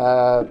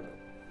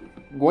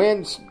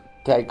Gwen's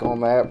take on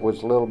that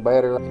was a little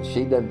better.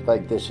 She doesn't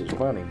think this is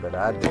funny, but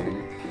I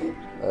do.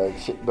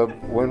 But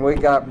when we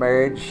got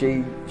married,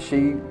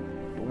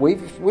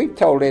 we've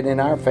told it in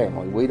our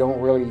family. We don't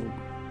really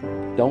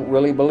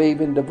believe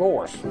in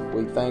divorce.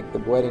 We think the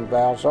wedding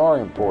vows are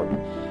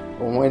important.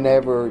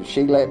 Whenever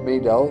she let me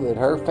know that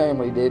her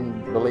family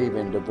didn't believe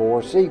in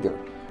divorce either.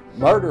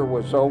 Murder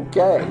was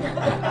okay.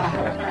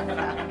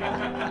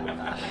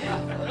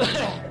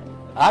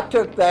 I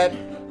took that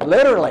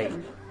literally.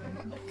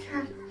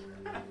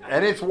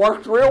 And it's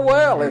worked real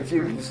well, if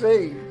you can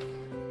see.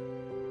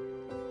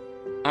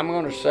 I'm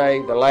going to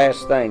say the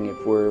last thing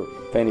if we're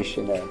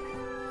finishing up.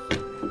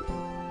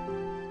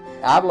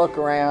 I look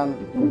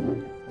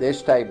around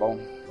this table.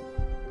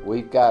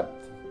 We've got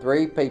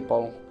 3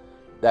 people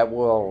that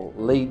will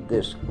lead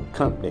this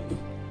company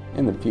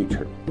in the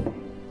future.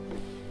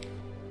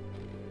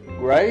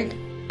 Ray,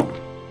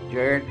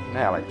 Jared, and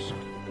Alex.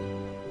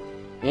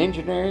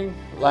 Engineering,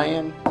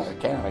 land,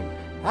 accounting.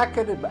 How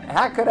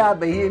could I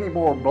be any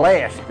more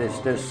blessed as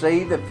to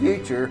see the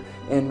future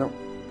in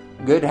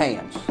good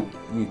hands?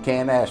 You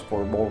can't ask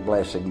for more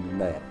blessing than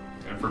that.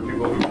 And for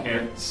people who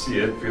can't see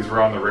it, because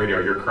we're on the radio,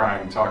 you're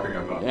crying talking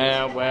about it.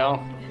 Yeah,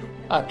 well,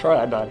 I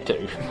try not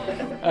to.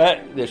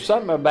 There's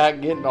something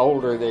about getting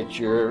older that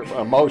your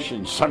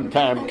emotions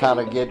sometimes kind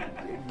of get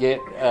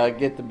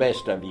the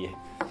best of you.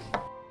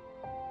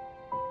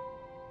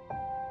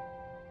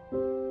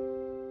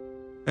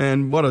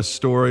 And what a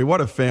story,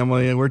 what a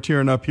family. And we're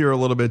tearing up here a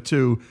little bit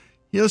too.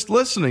 Just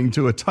listening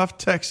to a tough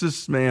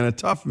Texas man, a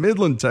tough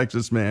Midland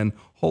Texas man,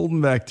 holding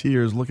back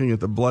tears, looking at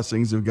the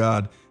blessings of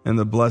God and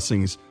the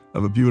blessings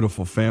of a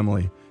beautiful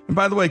family. And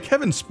by the way,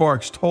 Kevin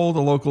Sparks told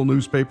a local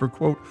newspaper,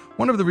 quote,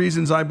 "One of the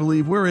reasons I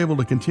believe we're able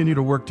to continue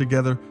to work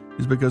together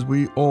is because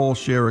we all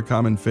share a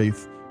common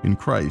faith in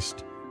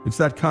Christ. It's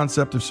that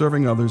concept of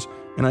serving others,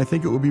 and I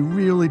think it would be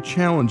really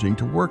challenging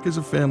to work as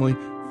a family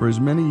for as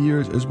many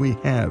years as we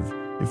have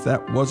if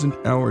that wasn't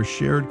our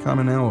shared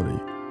commonality."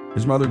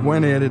 His mother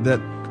Gwen added that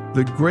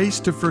the grace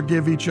to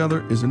forgive each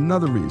other is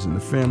another reason the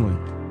family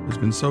has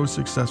been so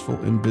successful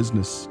in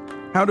business.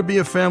 How to be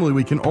a family.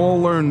 We can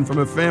all learn from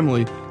a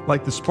family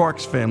like the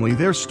Sparks family,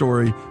 their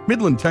story,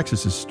 Midland,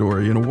 Texas's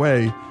story, in a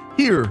way,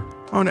 here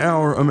on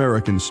Our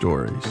American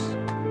Stories.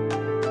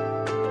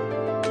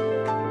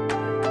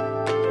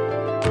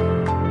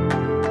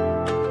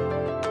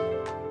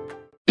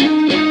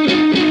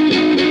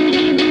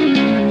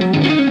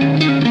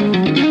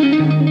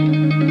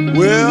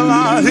 Well,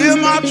 I hear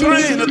my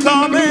train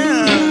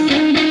a-coming.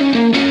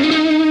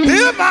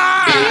 Hear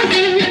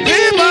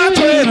my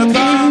train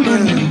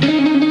a-coming.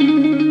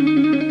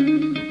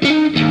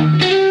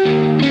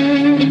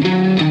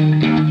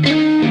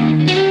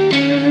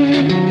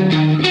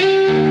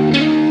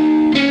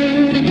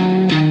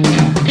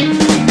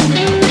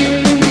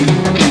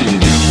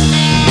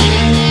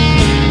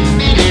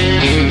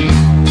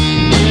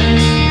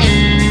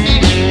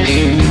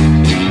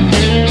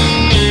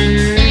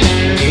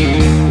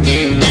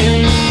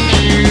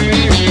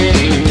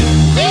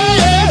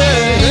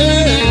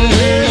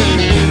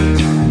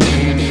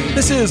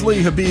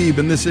 Lee Habib,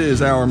 and this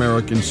is Our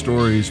American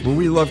Stories, where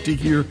we love to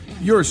hear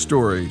your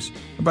stories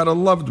about a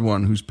loved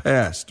one who's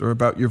passed or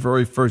about your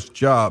very first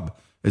job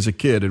as a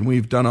kid. And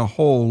we've done a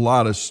whole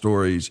lot of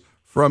stories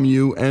from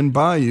you and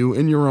by you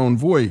in your own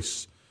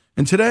voice.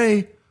 And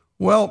today,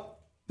 well,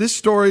 this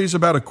story is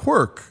about a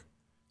quirk.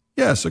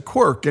 Yes, a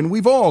quirk, and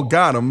we've all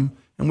got them,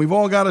 and we've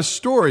all got a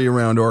story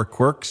around our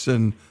quirks,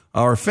 and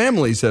our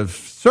families have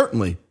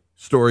certainly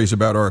stories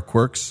about our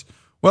quirks.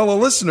 Well, a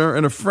listener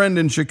and a friend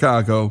in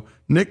Chicago,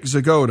 Nick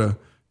Zagotta,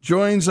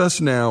 joins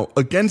us now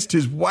against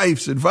his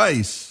wife's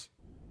advice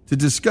to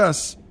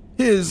discuss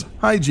his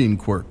hygiene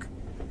quirk.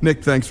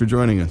 Nick, thanks for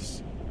joining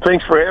us.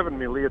 Thanks for having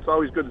me, Lee. It's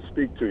always good to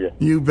speak to you.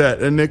 You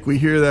bet. And Nick, we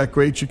hear that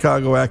great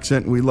Chicago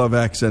accent, and we love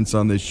accents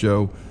on this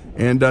show.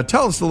 And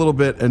tell us a little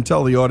bit and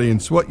tell the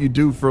audience what you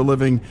do for a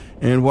living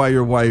and why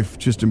your wife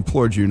just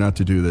implored you not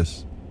to do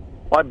this.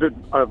 Well, I've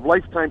been a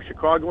lifetime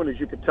Chicagoan. As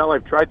you can tell,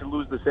 I've tried to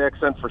lose this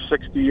accent for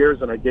 60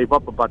 years, and I gave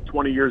up about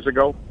 20 years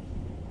ago.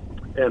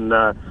 And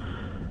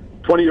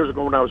 20 years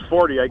ago when I was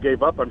 40, I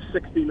gave up. I'm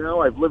 60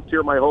 now. I've lived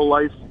here my whole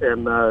life,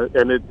 and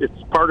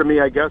it's part of me,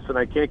 I guess, and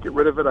I can't get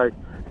rid of it. I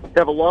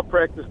have a law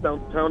practice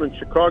downtown in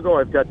Chicago.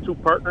 I've got 2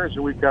 partners,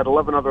 and we've got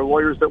 11 other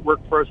lawyers that work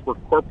for us. We're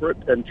corporate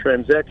and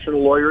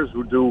transactional lawyers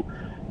who do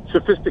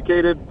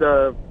sophisticated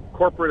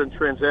corporate and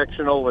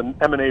transactional and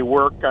M&A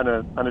work on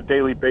a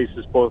daily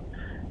basis, both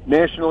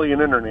nationally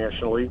and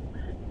internationally.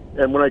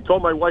 And when I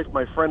told my wife,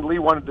 my friend Lee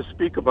wanted to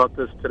speak about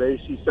this today,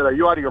 she said, "Are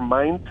you out of your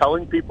mind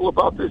telling people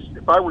about this?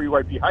 If I were you,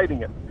 I'd be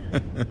hiding it."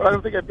 But I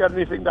don't think I've got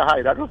anything to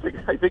hide. I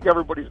think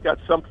everybody's got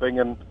something,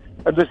 and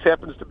this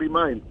happens to be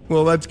mine.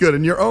 Well, that's good,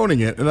 and you're owning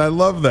it, and I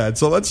love that.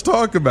 So let's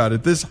talk about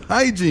it. This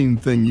hygiene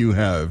thing you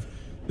have,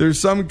 there's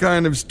some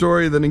kind of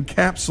story that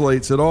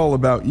encapsulates it all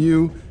about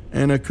you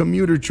and a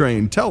commuter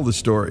train. Tell the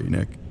story,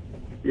 Nick.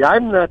 Yeah,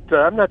 I'm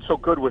not so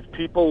good with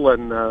people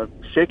and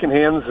shaking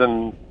hands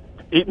and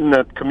eating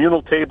at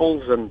communal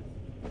tables and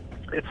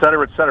et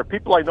cetera, et cetera.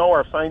 People I know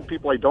are fine.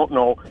 People I don't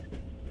know,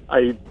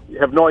 I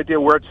have no idea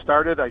where it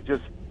started. I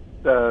just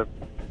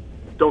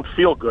don't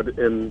feel good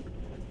in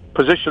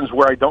positions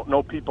where I don't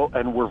know people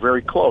and we're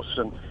very close.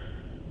 And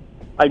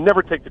I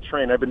never take the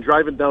train. I've been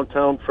driving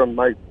downtown from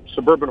my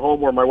suburban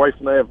home where my wife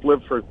and I have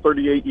lived for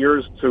 38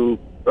 years to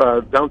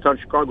downtown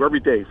Chicago every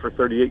day for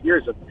 38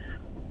 years. And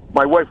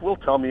my wife will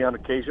tell me on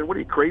occasion, "What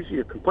are you, crazy?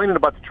 You're complaining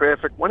about the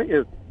traffic. Why don't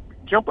you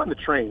jump on the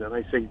train?" And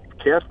I say,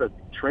 "Kath, the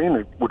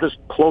train, we're just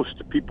close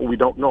to people we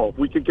don't know. If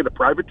we could get a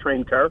private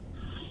train car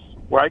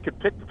where I could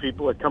pick the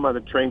people that come on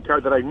the train car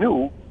that I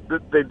knew,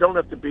 that they don't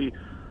have to be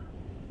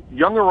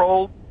young or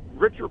old,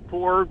 rich or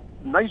poor,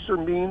 nice or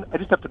mean. I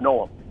just have to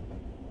know them."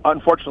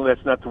 Unfortunately,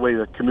 that's not the way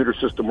the commuter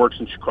system works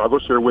in Chicago,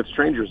 so you're with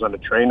strangers on the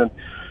train. And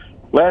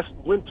last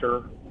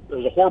winter, it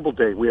was a horrible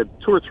day. We had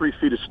 2 or 3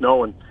 feet of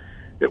snow, and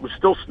it was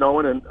still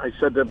snowing, and I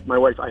said to my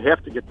wife, "I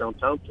have to get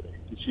downtown today."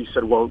 And she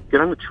said, "Well,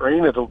 get on the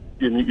train.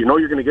 You know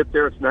you're going to get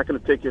there. It's not going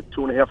to take you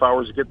 2.5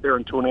 hours to get there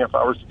and 2.5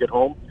 hours to get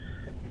home."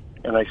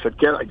 And I said,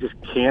 "Ken, I just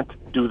can't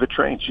do the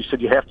train." She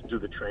said, "You have to do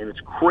the train. It's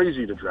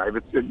crazy to drive.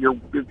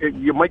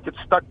 You might get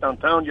stuck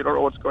downtown. You don't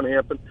know what's going to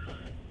happen."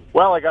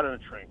 Well, I got on a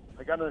train.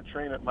 I got on a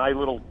train at my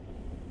little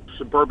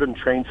suburban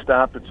train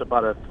stop. It's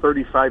about a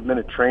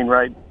 35-minute train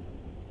ride.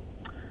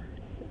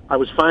 I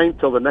was fine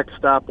till the next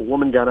stop. A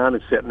woman got on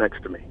and sat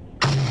next to me.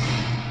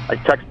 I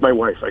texted my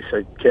wife. I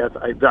said, "Kath,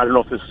 I don't know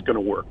if this is going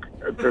to work.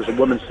 There's a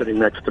woman sitting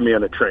next to me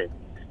on a train."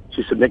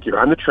 She said, Nick, you're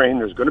on the train.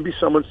 There's going to be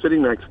someone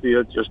sitting next to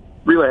you. Just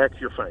relax.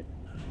 You're fine.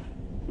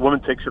 The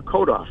woman takes her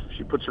coat off.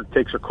 She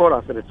takes her coat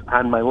off, and it's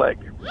on my leg.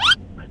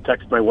 I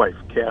text my wife,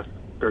 Kath,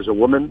 there's a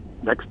woman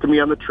next to me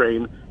on the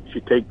train.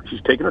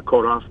 She's taking her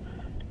coat off,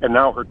 and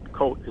now her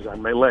coat is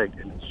on my leg.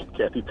 And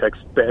Kathy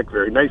texts back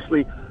very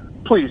nicely,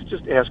 please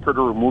just ask her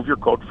to remove her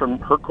coat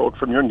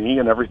from your knee,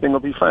 and everything will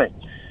be fine.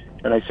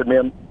 And I said,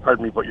 ma'am,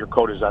 pardon me, but your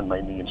coat is on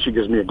my knee. And she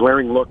gives me a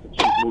glaring look, and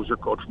she moves her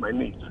coat from my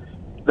knee.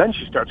 Then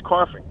she starts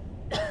coughing.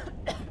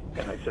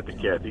 And I said to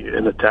Kathy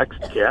in the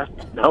text, Kath,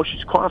 now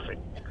she's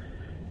coughing.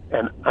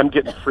 And I'm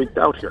getting freaked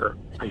out here.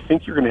 I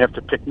think you're going to have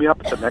to pick me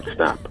up at the next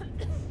stop.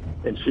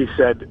 And she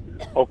said,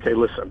 okay,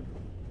 listen,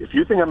 if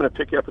you think I'm going to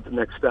pick you up at the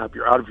next stop,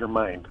 you're out of your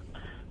mind.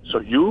 So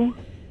you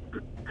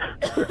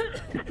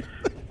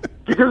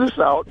figure this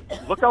out,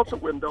 look out the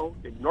window,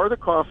 ignore the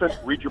coughing,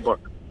 read your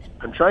book.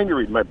 I'm trying to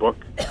read my book.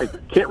 I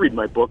can't read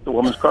my book. The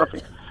woman's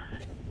coughing.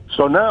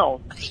 So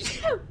now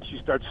she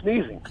starts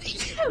sneezing.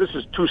 This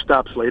is 2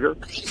 stops later.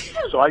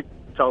 So I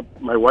tell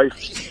my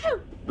wife,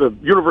 the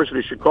University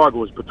of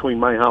Chicago is between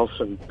my house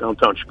and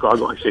downtown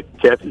Chicago. I say,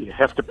 Kathy, you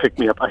have to pick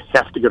me up. I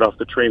have to get off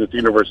the train at the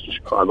University of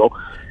Chicago.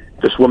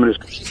 This woman is,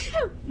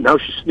 now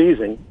she's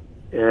sneezing,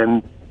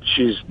 and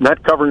she's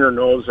not covering her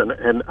nose,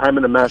 and I'm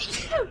in a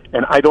mess,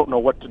 and I don't know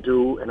what to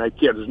do, and I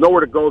can't. There's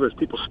nowhere to go. There's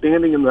people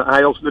standing in the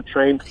aisles of the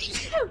train.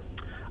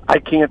 I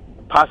can't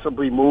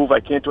possibly move. I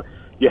can't do it.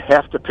 You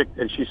have to pick.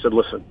 And she said,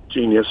 listen,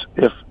 genius,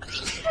 if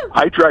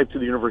I drive to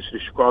the University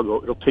of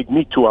Chicago, it'll take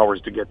me 2 hours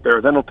to get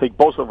there. Then it'll take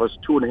both of us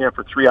 2.5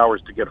 or 3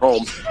 hours to get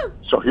home.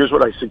 So here's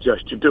what I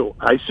suggest you do.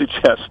 I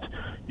suggest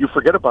you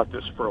forget about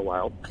this for a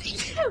while.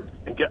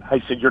 And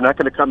I said, you're not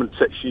going to come and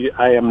say,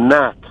 I am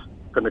not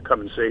going to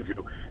come and save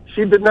you.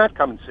 She did not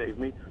come and save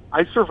me.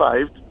 I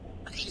survived.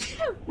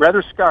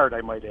 Rather scarred,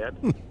 I might add,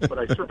 but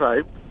I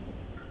survived.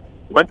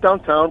 Went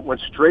downtown, went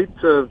straight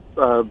to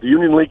the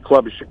Union League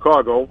Club of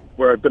Chicago,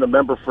 where I've been a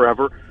member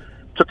forever,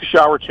 took a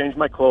shower, changed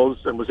my clothes,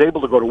 and was able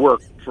to go to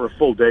work for a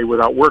full day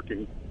without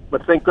working.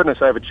 But thank goodness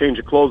I have a change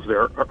of clothes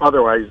there, or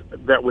otherwise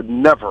that would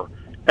never,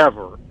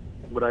 ever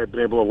would I have been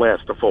able to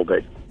last a full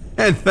day.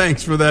 And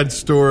thanks for that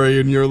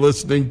story. And you're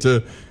listening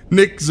to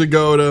Nick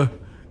Zagotta,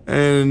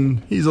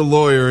 and he's a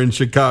lawyer in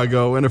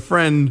Chicago and a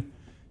friend.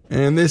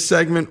 And this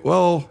segment,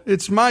 well,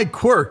 it's my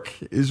quirk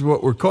is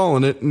what we're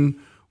calling it. And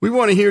we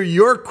want to hear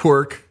your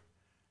quirk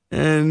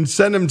and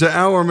send them to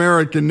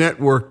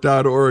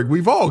ouramericannetwork.org.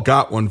 We've all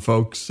got one,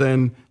 folks,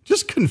 and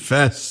just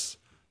confess,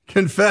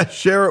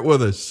 share it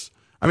with us.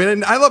 I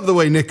mean, I love the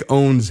way Nick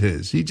owns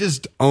his. He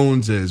just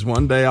owns his.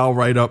 One day I'll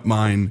write up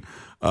mine.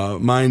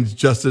 Mine's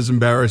just as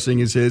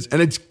embarrassing as his,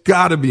 and it's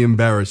got to be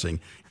embarrassing.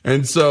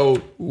 And so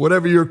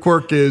whatever your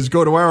quirk is,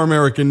 go to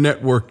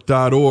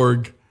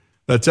ouramericannetwork.org.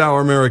 That's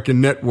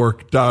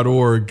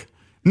ouramericannetwork.org.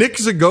 Nick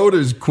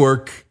Zagotta's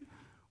quirk,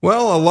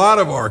 well, a lot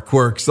of our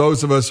quirks,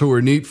 those of us who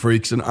are neat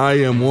freaks, and I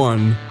am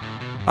one,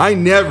 I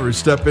never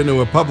step into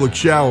a public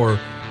shower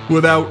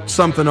without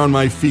something on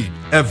my feet,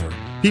 ever.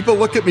 People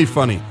look at me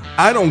funny.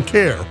 I don't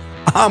care.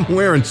 I'm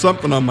wearing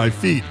something on my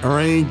feet, or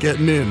I ain't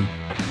getting in.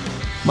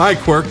 My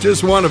quirk,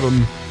 just one of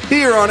them,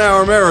 here on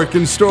Our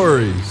American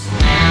Stories.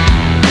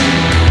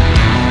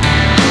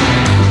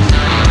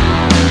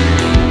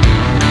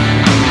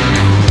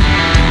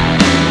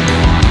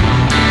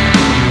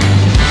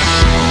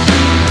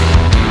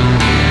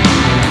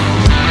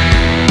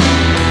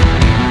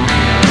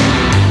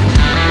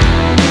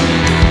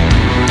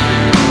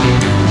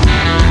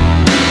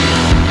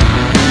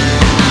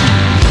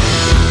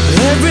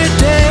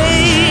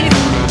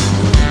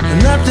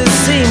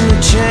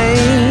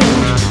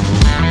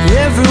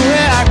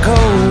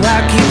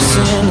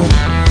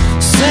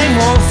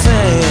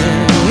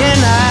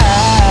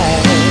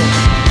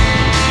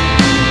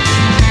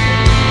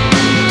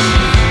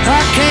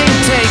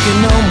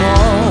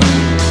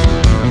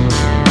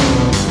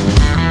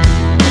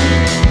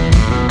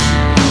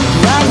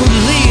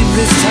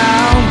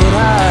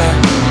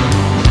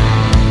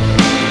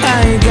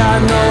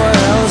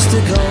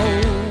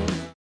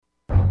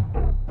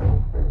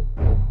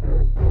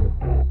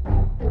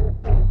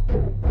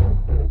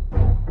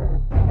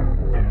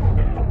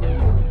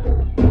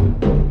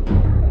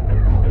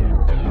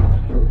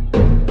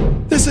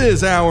 This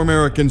is Our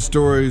American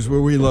Stories,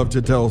 where we love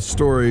to tell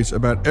stories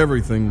about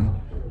everything.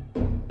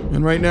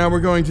 And right now we're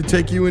going to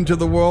take you into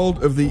the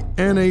world of the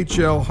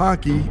NHL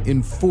Hockey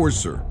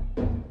Enforcer.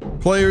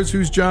 Players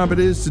whose job it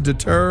is to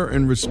deter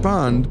and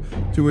respond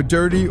to a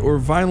dirty or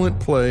violent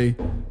play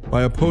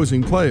by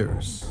opposing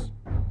players.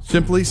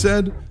 Simply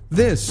said,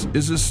 this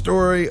is a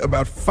story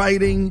about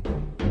fighting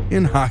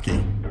in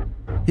hockey.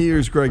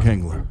 Here's Greg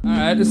Hengler. All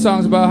right, this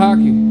song's about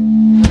hockey.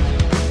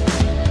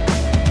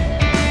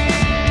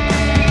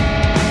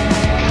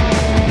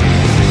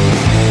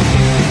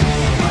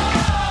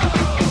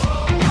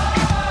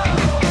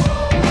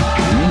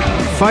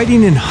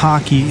 Fighting in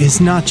hockey is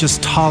not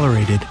just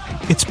tolerated,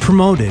 it's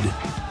promoted.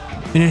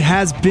 And it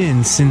has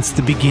been since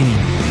the beginning.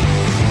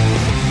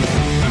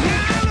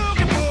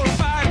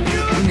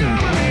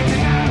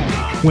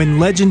 When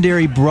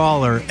legendary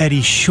brawler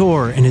Eddie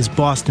Shore and his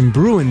Boston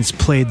Bruins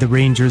played the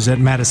Rangers at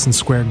Madison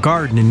Square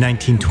Garden in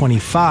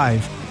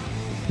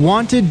 1925,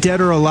 wanted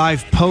dead or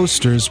alive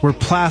posters were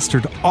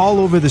plastered all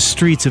over the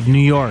streets of New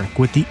York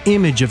with the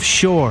image of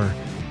Shore,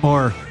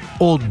 or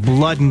Old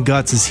Blood and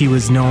Guts as he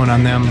was known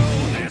on them.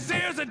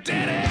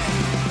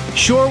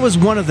 Shore was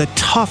one of the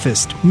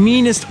toughest,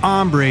 meanest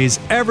hombres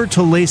ever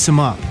to lace him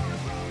up.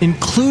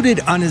 Included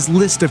on his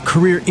list of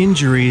career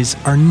injuries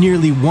are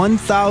nearly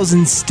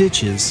 1,000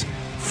 stitches,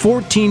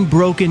 14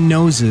 broken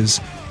noses,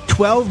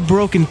 12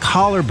 broken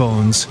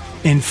collarbones,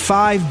 and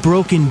 5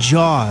 broken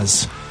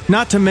jaws,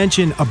 not to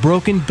mention a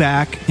broken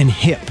back and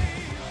hip.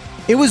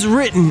 It was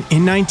written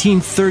in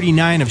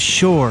 1939 of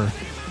Shore,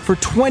 "For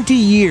 20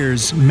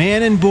 years,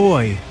 man and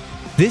boy,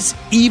 this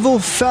evil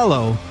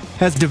fellow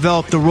has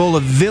developed the role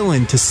of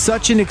villain to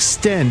such an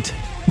extent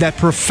that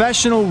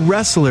professional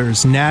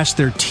wrestlers gnash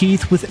their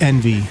teeth with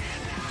envy."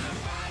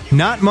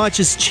 Not much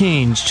has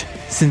changed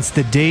since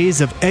the days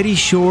of Eddie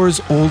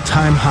Shore's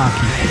old-time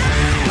hockey.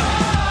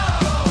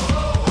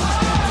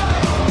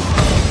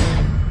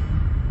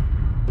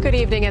 Good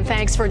evening and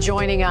thanks for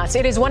joining us.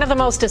 It is one of the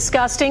most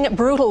disgusting,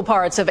 brutal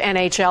parts of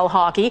NHL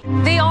hockey.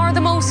 They are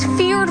the most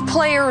feared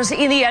players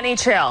in the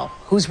NHL,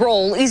 whose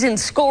role isn't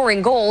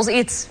scoring goals,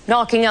 it's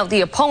knocking out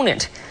the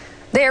opponent.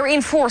 They're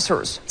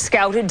enforcers,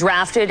 scouted,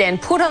 drafted,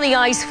 and put on the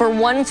ice for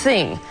one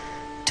thing: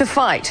 to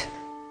fight.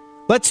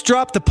 Let's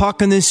drop the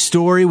puck on this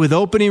story with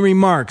opening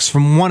remarks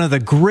from one of the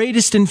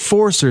greatest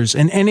enforcers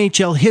in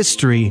NHL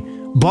history,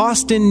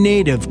 Boston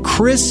native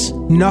Chris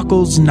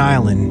Knuckles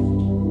Nyland.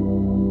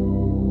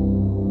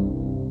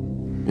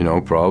 You know,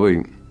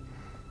 probably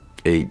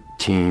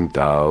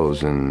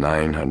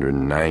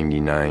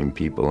 18,999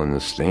 people in the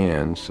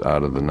stands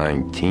out of the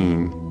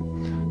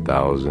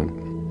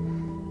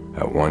 19,000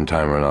 at one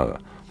time or another,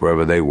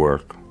 wherever they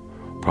work,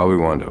 probably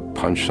wanted to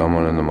punch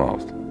someone in the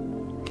mouth.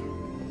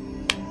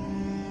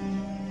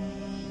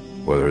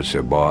 Whether it's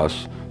their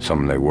boss,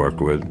 someone they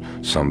work with,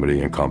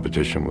 somebody in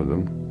competition with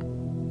them.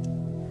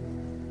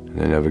 And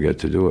they never get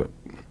to do it.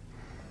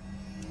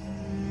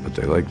 But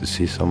they like to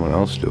see someone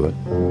else do it.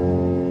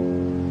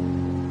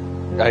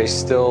 I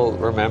still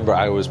remember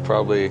I was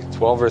probably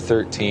 12 or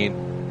 13.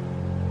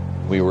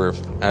 We were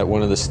at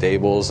one of the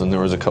stables and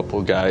there was a couple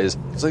of guys.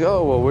 It's like,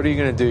 oh, well, what are you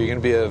going to do? You're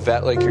going to be a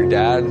vet like your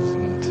dad?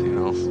 And, you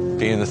know,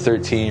 being the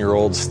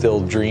 13-year-old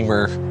still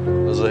dreamer,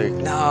 I was like,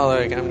 no,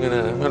 like I'm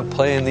gonna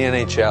play in the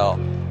NHL.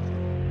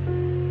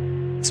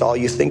 It's all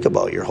you think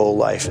about your whole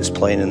life is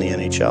playing in the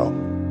NHL.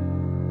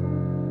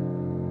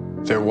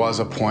 There was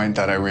a point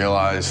that I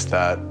realized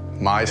that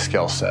my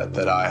skill set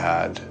that I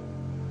had,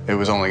 it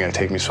was only going to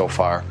take me so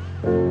far.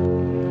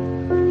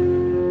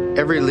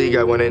 Every league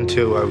I went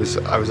into, I was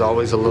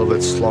always a little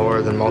bit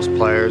slower than most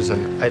players,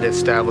 and I'd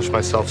establish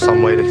myself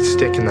some way to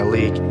stick in the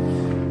league.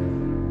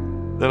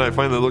 Then I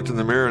finally looked in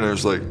the mirror and I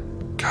was like,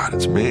 God,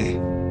 it's me.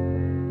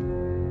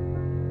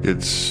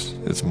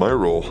 It's my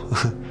role.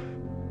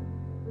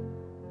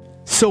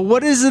 So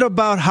what is it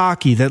about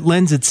hockey that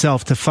lends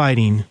itself to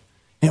fighting?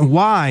 And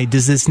why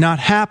does this not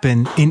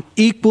happen in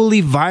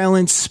equally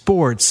violent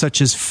sports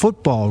such as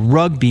football,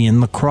 rugby, and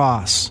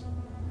lacrosse?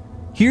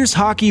 Here's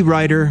hockey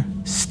writer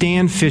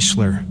Stan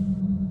Fischler.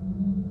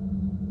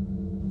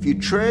 If you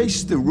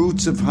trace the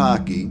roots of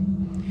hockey,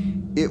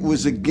 it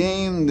was a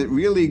game that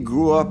really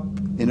grew up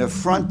in a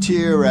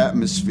frontier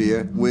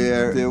atmosphere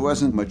where there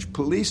wasn't much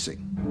policing.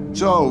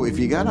 So if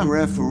you got a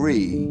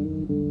referee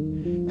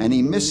and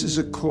he misses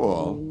a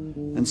call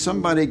and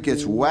somebody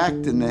gets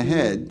whacked in the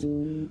head,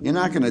 you're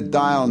not going to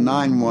dial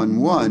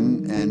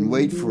 911 and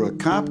wait for a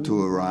cop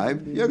to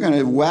arrive. You're going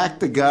to whack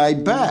the guy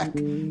back.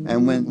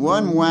 And when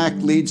one whack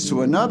leads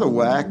to another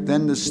whack,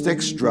 then the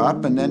sticks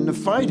drop and then the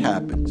fight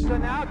happens.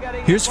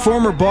 Here's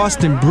former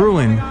Boston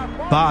Bruin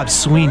Bob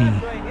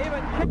Sweeney.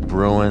 The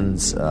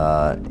Bruins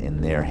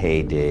in their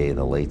heyday,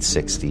 the late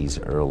 60s,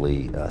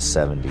 early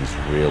 70s,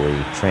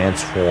 really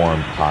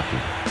transformed hockey.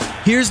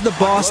 Here's the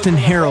Boston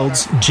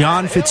Herald's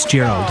John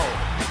Fitzgerald.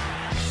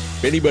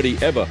 If anybody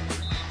ever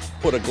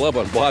put a glove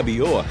on Bobby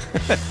Orr,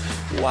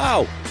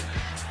 wow.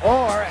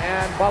 Orr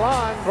and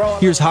Ballon throw.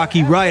 Here's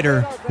hockey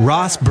writer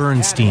Ross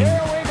Bernstein.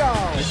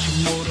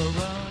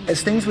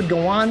 As things would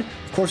go on,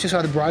 of course, you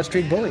saw the Broad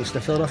Street Bullies,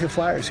 the Philadelphia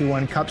Flyers, who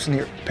won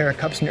pair of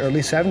cups in the early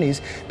 70s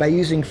by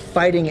using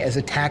fighting as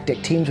a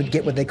tactic. Teams would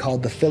get what they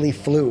called the Philly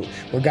flu,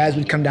 where guys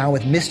would come down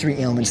with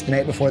mystery ailments the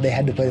night before they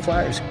had to play the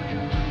Flyers.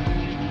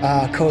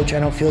 Coach,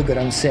 I don't feel good,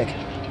 I'm sick.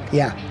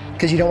 Yeah,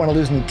 because you don't want to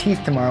lose any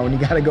teeth tomorrow when you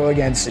got to go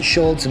against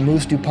Schultz and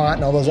Moose DuPont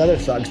and all those other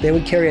thugs. They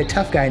would carry a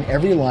tough guy in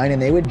every line,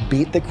 and they would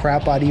beat the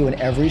crap out of you in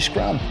every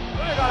scrum. We're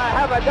going to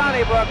have a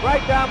Donnybrook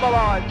right down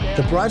below it.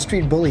 The Broad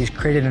Street Bullies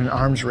created an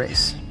arms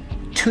race.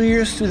 2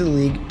 years through the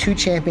league, 2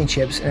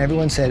 championships, and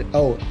everyone said,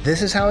 oh,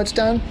 this is how it's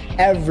done?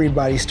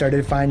 Everybody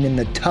started finding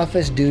the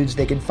toughest dudes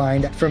they could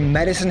find, from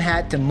Medicine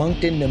Hat to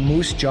Moncton to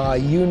Moose Jaw,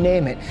 you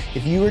name it.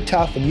 If you were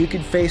tough and you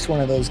could face one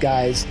of those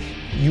guys,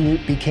 you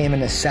became a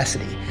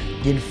necessity.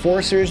 The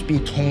enforcers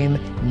became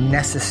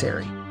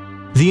necessary.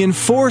 The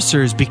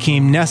enforcers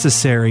became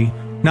necessary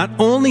not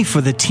only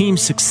for the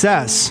team's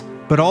success,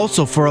 but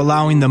also for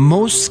allowing the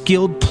most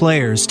skilled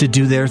players to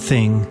do their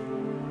thing.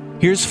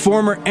 Here's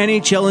former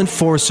NHL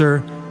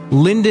enforcer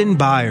Lyndon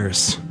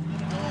Byers.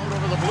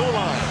 Over the blue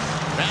line.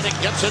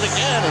 Vanek gets it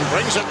again and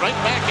brings it right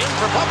back in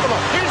for Buffalo.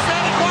 Here's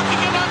Vanek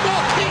walking in on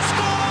goal. He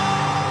scores!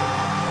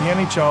 The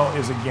NHL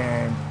is a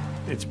game.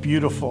 It's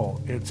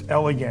beautiful. It's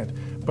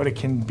elegant. But it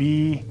can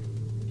be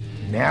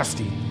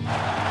nasty.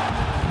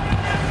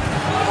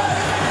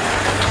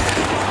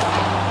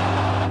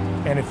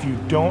 And if you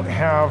don't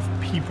have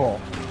people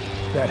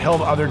that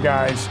held other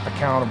guys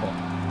accountable,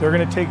 they're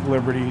going to take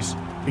liberties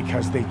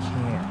because they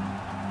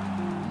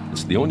can.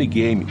 It's the only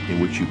game in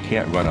which you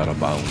can't run out of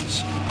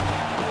bounds.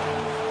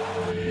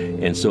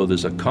 And so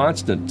there's a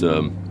constant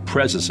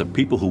presence of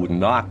people who would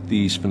knock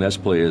these finesse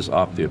players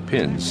off their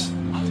pins.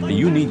 And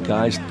you need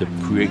guys to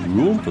create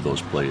room for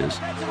those players.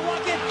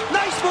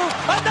 Nice move!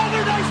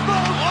 Another nice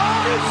move!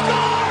 You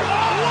score!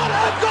 What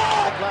a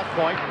goal! Left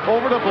point,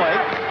 over to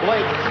Blake.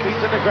 Blake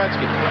feeds it to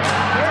Gretzky.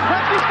 And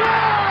Gretzky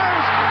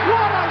scores!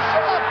 What a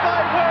shot by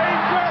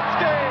Wayne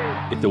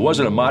Gretzky! If there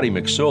wasn't a Marty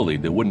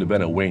McSorley, there wouldn't have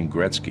been a Wayne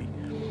Gretzky.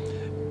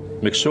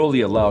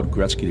 McSorley allowed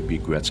Gretzky to be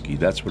Gretzky.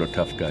 That's what a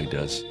tough guy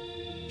does.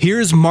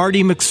 Here's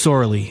Marty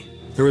McSorley.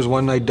 There was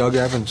one night Doug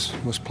Evans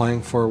was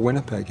playing for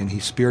Winnipeg, and he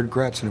speared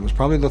Gretz, and it was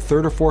probably the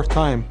third or fourth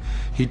time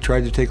he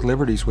tried to take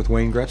liberties with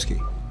Wayne Gretzky.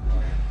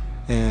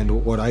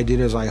 And what I did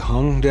is I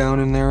hung down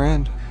in their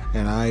end,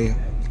 and I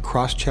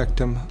cross-checked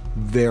him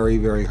very,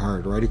 very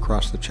hard, right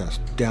across the chest,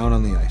 down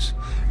on the ice.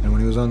 And when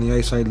he was on the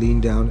ice, I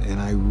leaned down,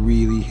 and I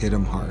really hit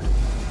him hard.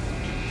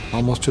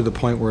 Almost to the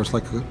point where it's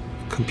like a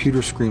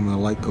computer screen when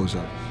the light goes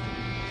up.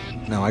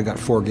 Now, I got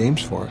 4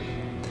 games for it,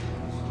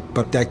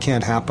 but that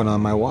can't happen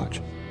on my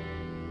watch.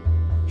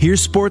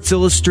 Here's Sports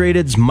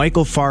Illustrated's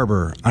Michael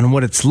Farber on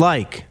what it's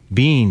like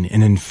being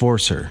an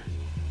enforcer.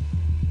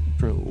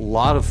 For a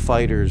lot of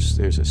fighters,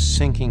 there's a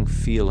sinking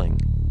feeling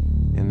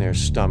in their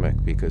stomach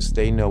because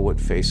they know what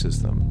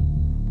faces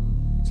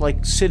them. It's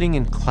like sitting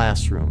in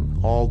classroom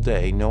all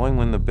day, knowing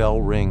when the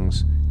bell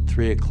rings,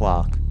 3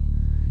 o'clock,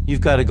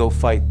 you've got to go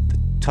fight the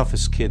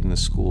toughest kid in the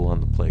school on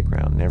the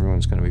playground, and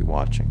everyone's going to be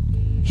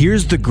watching.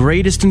 Here's the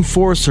greatest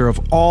enforcer of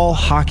all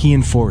hockey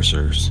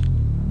enforcers,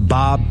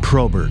 Bob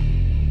Probert.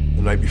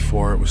 The night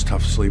before, it was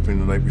tough sleeping.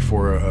 The night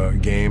before a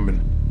game,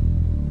 and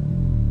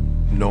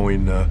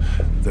knowing that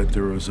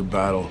there was a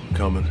battle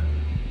coming.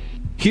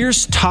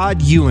 Here's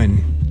Todd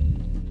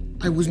Ewan.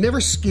 I was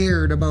never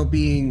scared about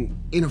being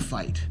in a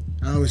fight.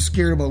 I was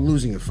scared about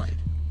losing a fight.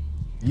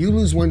 You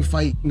lose one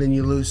fight, and then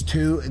you lose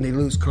 2, and they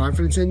lose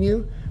confidence in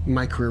you,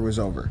 my career was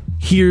over.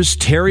 Here's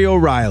Terry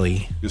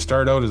O'Reilly. You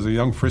start out as a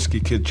young, frisky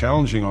kid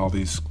challenging all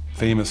these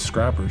famous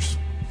scrappers,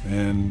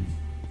 and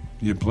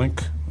you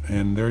blink,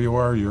 and there you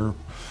are. You're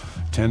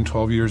 10,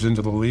 12 years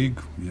into the league.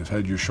 You've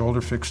had your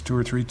shoulder fixed 2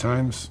 or 3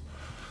 times.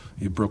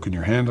 You've broken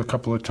your hand a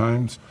couple of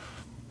times.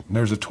 And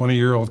there's a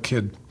 20-year-old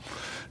kid,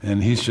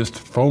 and he's just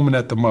foaming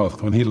at the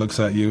mouth when he looks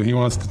at you. He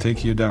wants to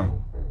take you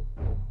down.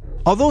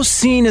 Although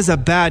seen as a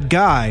bad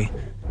guy,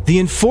 the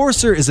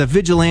enforcer is a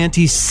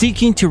vigilante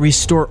seeking to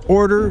restore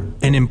order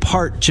and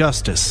impart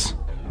justice.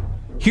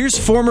 Here's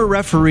former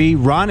referee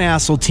Ron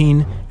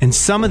Asseltine and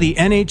some of the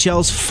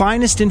NHL's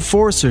finest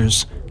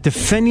enforcers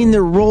defending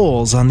their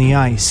roles on the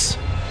ice.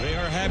 They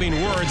are having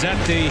words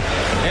at the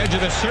edge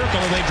of the circle,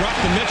 and they drop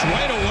the mitts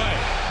right away.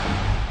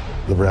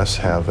 The refs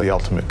have the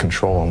ultimate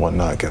control on what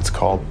not gets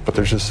called, but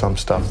there's just some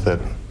stuff that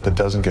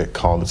doesn't get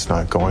called, that's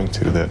not going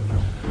to, that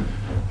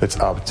it's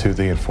up to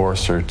the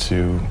enforcer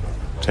to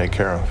take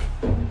care of.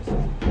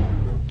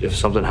 If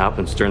something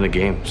happens during the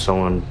game,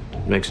 someone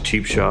makes a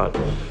cheap shot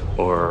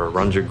or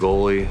runs your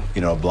goalie.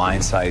 You know, a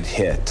blindside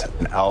hit,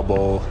 an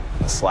elbow,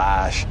 a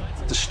slash,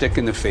 the stick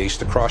in the face,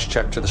 the cross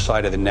check to the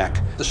side of the neck,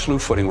 the slew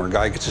footing where a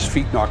guy gets his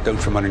feet knocked out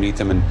from underneath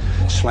him and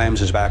slams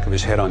his back of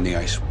his head on the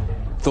ice.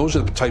 Those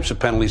are the types of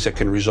penalties that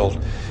can result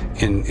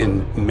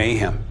in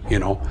mayhem, you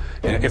know,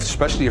 and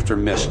especially if they're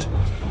missed.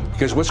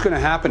 Because what's going to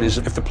happen is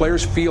if the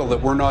players feel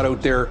that we're not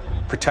out there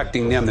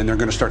protecting them, then they're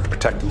going to start to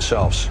protect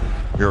themselves.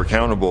 You're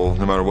accountable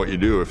no matter what you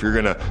do. If you're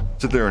going to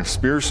sit there and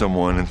spear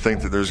someone and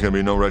think that there's going to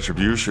be no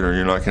retribution or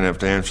you're not going to have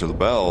to answer the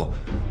bell,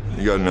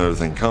 you got another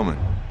thing coming.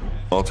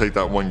 I'll take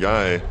that one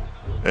guy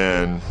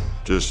and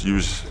just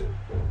use,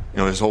 you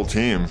know, his whole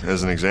team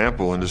as an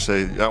example and just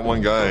say, that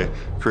one guy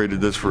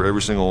created this for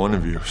every single one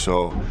of you.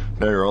 So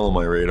now you're all on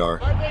my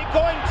radar. Are they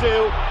going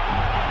to?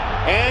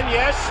 And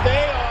yes,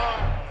 they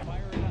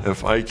are.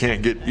 If I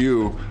can't get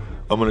you,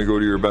 I'm going to go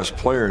to your best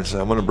player and say,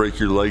 I'm going to break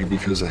your leg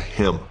because of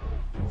him.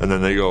 And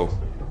then they go,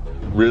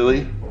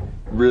 really?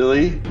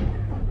 Really?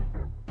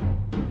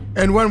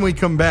 And when we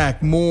come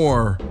back,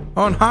 more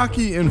on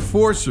hockey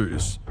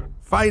enforcers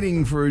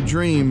fighting for a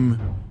dream.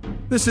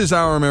 This is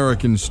Our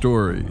American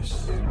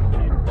Stories.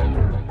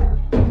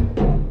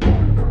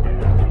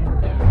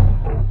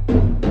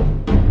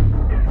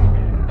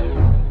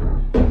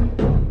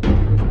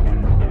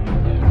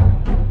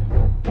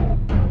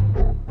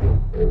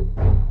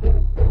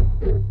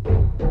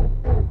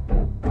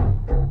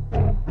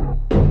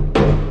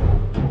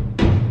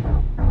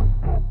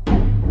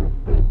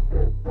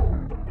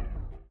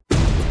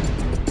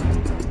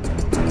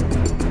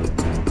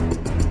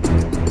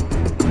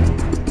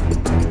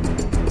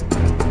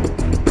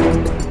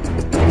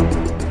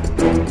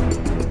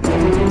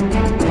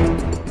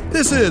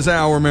 This is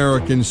Our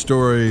American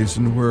Stories,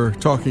 and we're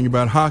talking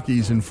about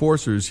hockey's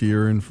enforcers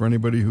here. And for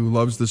anybody who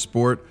loves the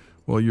sport,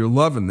 well, you're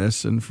loving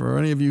this. And for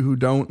any of you who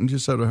don't and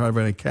just sort of have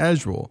a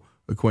casual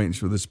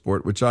acquaintance with the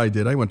sport, which I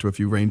did, I went to a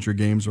few Ranger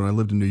games when I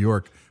lived in New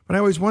York, but I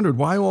always wondered,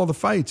 why all the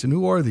fights and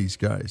who are these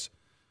guys?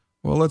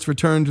 Well, let's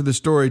return to the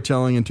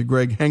storytelling and to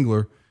Greg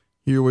Hengler.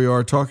 Here we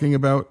are talking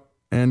about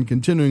and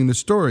continuing the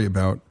story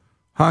about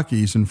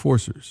hockey's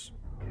enforcers.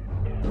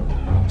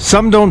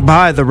 Some don't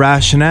buy the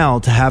rationale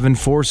to have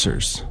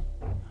enforcers.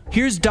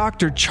 Here's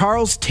Dr.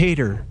 Charles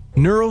Tater,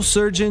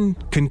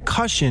 neurosurgeon,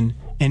 concussion,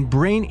 and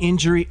brain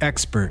injury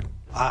expert.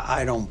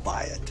 I don't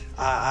buy it.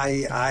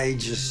 I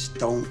just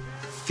don't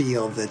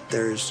feel that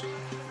there's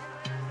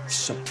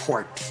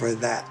support for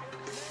that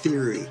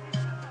theory.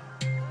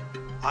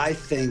 I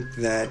think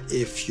that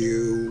if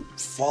you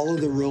follow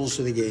the rules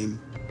of the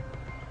game,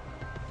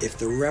 if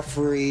the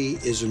referee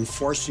is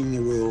enforcing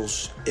the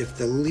rules, if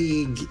the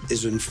league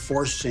is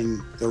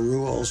enforcing the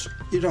rules,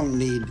 you don't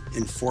need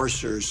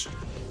enforcers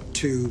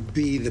to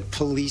be the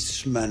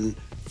policeman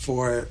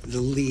for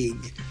the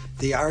league.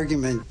 The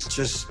argument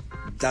just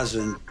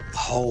doesn't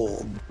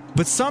hold.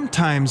 But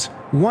sometimes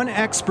one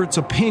expert's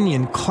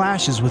opinion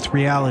clashes with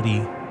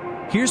reality.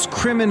 Here's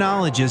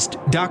criminologist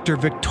Dr.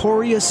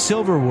 Victoria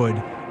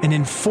Silverwood and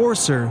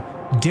enforcer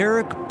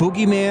Derek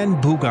Boogeyman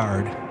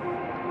Bugard.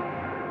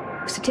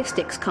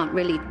 Statistics can't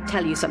really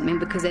tell you something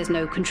because there's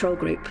no control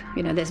group.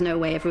 There's no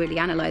way of really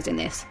analysing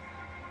this.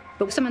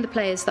 But some of the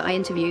players that I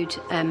interviewed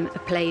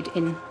have played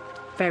in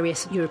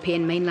various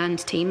European mainland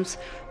teams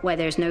where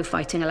there's no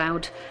fighting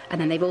allowed, and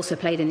then they've also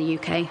played in the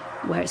UK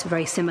where it's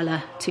very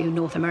similar to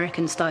North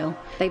American style.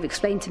 They've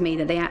explained to me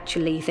that they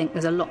actually think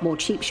there's a lot more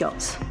cheap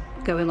shots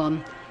going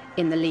on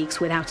in the leagues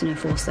without an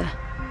enforcer.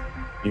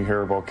 You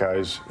hear about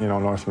guys,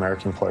 North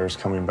American players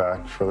coming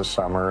back for the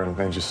summer, and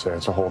they just say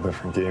it's a whole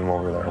different game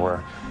over there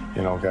where,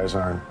 guys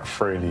aren't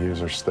afraid to use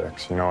their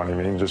sticks, you know what I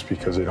mean? Just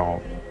because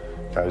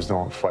guys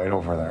don't fight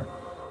over there.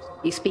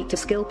 You speak to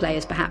skilled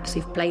players, perhaps,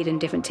 who've played in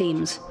different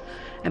teams,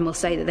 and will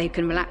say that they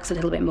can relax a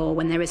little bit more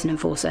when there is an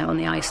enforcer on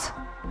the ice.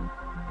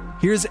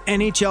 Here's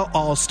NHL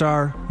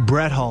All-Star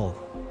Brett Hull.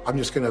 I'm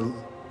just going to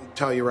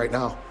tell you right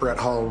now, Brett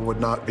Hull would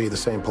not be the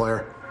same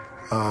player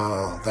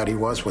that he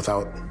was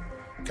without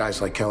guys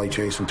like Kelly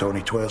Chase and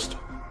Tony Twist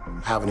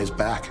having his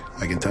back.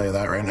 I can tell you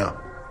that right now.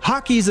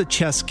 Hockey's a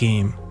chess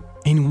game,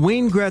 and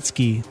Wayne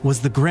Gretzky was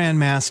the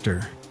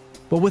grandmaster.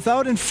 But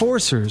without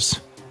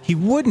enforcers, he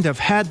wouldn't have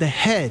had the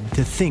head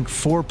to think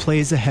 4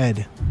 plays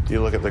ahead.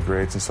 You look at the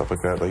greats and stuff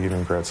like that, like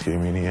even Gretzky,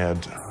 he had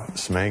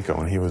Semenko,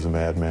 and he was a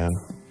madman.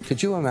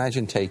 Could you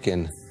imagine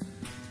taking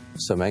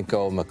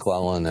Semenko,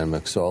 McClellan, and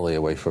McSorley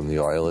away from the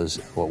Oilers?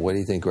 What do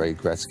you think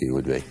Gretzky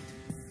would be?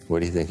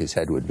 What do you think his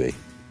head would be?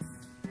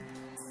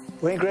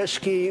 Wayne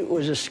Gretzky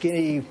was a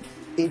skinny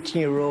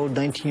 18-year-old,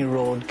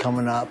 19-year-old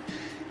coming up,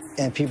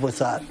 and people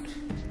thought,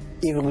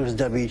 even with his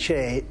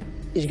WHA,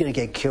 he's going to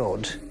get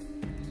killed.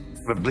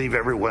 I believe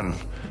everyone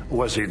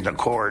was in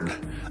accord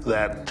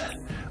that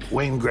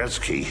Wayne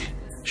Gretzky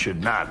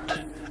should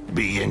not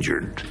be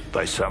injured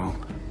by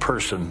some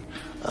person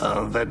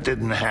that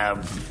didn't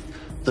have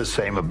the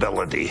same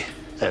ability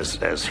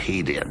as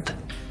he did.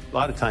 A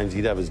lot of times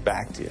he'd have his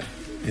back to you,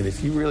 and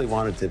if you really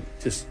wanted to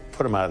just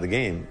put him out of the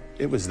game,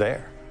 it was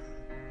there.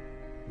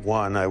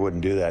 One, I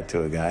wouldn't do that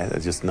to a guy.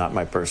 That's just not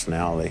my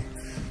personality.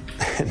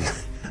 And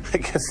I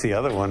guess the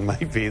other one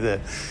might be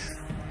that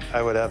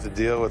I would have to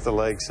deal with the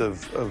likes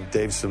of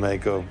Dave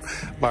Semenko,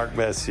 Mark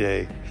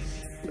Messier,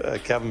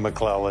 Kevin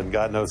McClellan,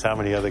 God knows how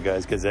many other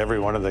guys, because every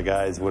one of the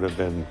guys would have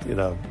been,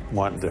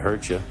 wanting to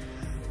hurt you.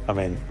 I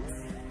mean,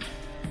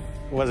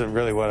 it wasn't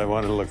really what I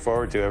wanted to look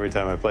forward to every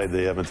time I played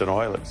the Edmonton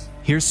Oilers.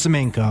 Here's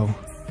Semenko.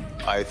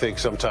 I think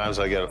sometimes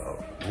I get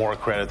more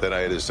credit than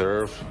I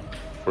deserve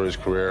for his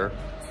career,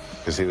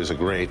 because he was the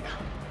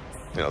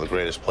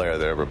greatest player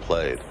that ever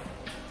played.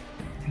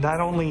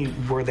 Not only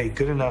were they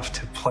good enough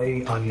to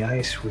play on the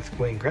ice with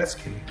Wayne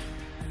Gretzky,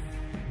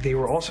 they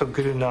were also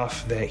good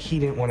enough that he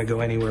didn't want to go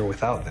anywhere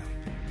without them.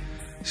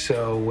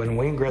 So when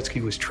Wayne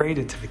Gretzky was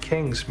traded to the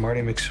Kings,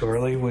 Marty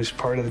McSorley was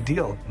part of the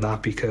deal.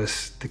 Not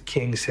because the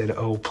Kings said,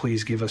 oh,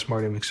 please give us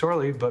Marty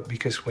McSorley, but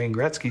because Wayne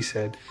Gretzky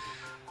said,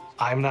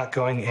 I'm not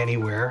going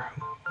anywhere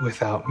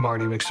without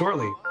Marty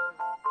McSorley.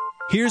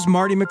 Here's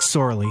Marty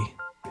McSorley.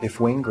 If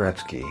Wayne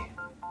Gretzky,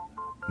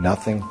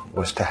 nothing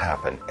was to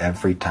happen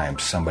every time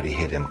somebody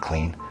hit him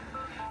clean,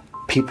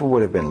 people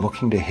would have been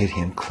looking to hit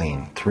him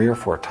clean 3 or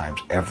 4 times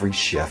every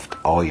shift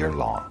all year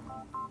long.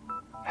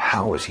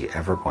 How is he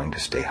ever going to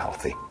stay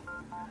healthy?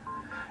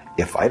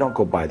 If I don't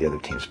go by the other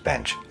team's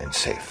bench and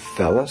say,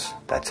 fellas,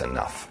 that's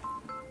enough.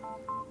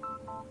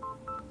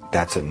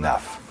 That's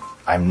enough.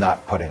 I'm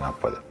not putting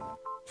up with it.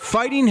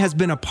 Fighting has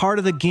been a part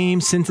of the game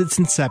since its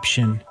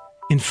inception.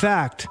 In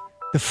fact,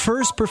 the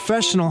first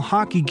professional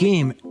hockey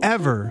game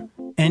ever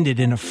ended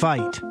in a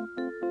fight.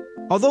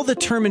 Although the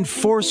term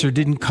enforcer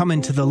didn't come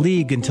into the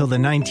league until the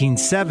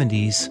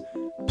 1970s,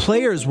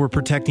 players were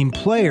protecting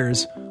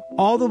players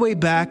all the way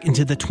back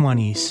into the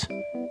 20s.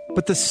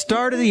 But the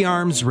start of the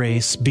arms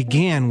race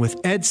began with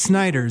Ed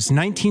Snyder's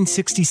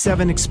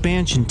 1967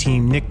 expansion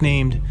team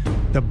nicknamed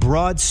the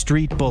Broad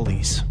Street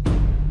Bullies.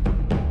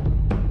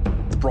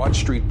 The Broad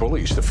Street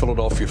Bullies, the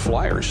Philadelphia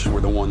Flyers,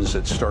 were the ones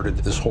that started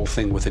this whole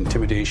thing with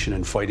intimidation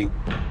and fighting.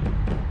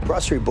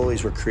 Broad Street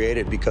Bullies were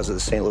created because of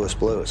the St. Louis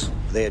Blues.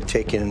 They had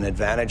taken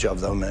advantage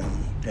of them,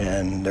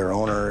 and their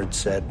owner had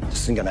said,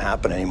 this isn't going to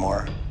happen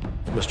anymore.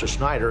 Mr.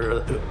 Snyder,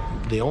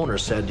 the owner,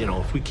 said,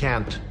 if we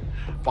can't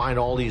find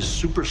all these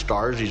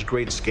superstars, these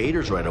great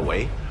skaters right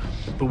away,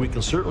 but we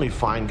can certainly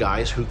find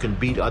guys who can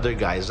beat other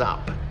guys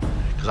up.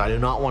 Because I do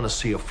not want to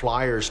see a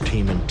Flyers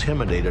team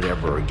intimidated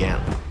ever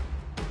again.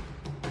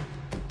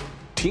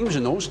 Teams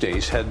in those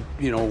days had,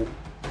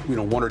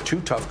 one or two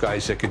tough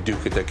guys that could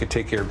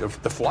take care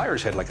of. The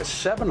Flyers had like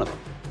 7 of them.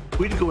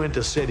 We'd go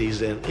into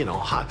cities and,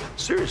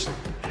 seriously,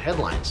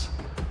 headlines.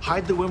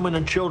 Hide the women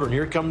and children,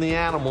 here come the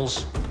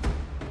animals.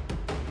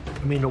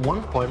 I mean, at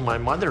one point, my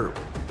mother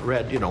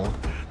read,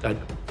 that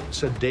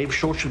said Dave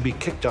Schultz should be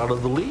kicked out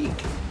of the league.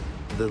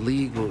 The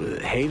league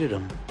hated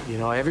him.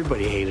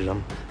 Everybody hated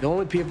him. The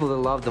only people that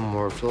loved him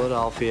were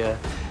Philadelphia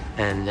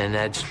and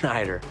Ed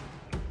Snyder.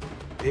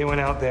 They went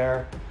out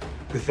there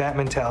with that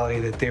mentality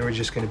that they were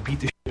just going to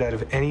beat the shit out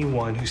of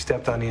anyone who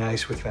stepped on the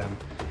ice with them.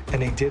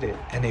 And they did it,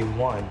 and they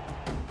won.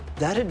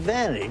 That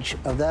advantage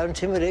of that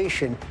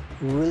intimidation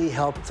really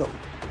helped them.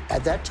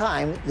 At that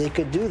time, they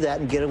could do that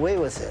and get away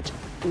with it.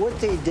 What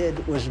they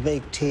did was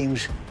make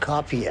teams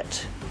copy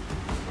it.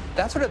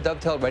 That's sort of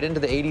dovetailed right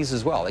into the 80s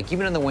as well. Like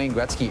even in the Wayne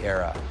Gretzky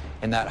era,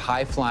 in that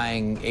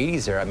high-flying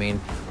 80s era,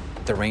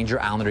 the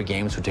Ranger-Islander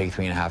games would take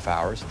 3.5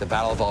 hours. The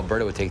Battle of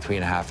Alberta would take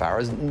 3.5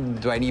 hours.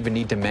 Do I even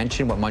need to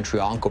mention what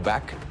Montreal and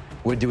Quebec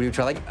would do?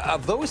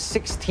 Of those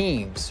 6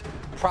 teams,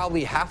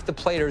 probably half the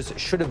players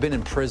should have been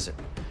in prison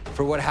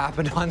for what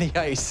happened on the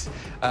ice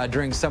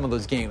during some of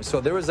those games.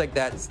 So there was like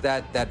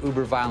that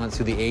uber violence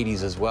through the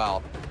 80s as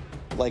well.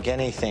 Like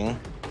anything,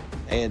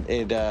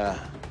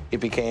 it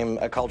became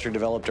a culture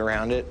developed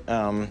around it,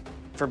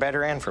 for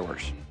better and for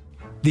worse.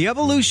 The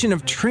evolution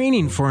of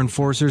training for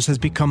enforcers has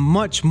become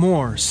much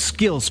more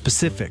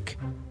skill-specific.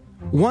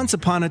 Once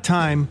upon a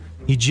time,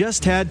 you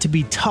just had to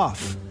be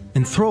tough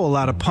and throw a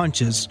lot of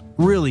punches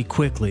really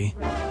quickly.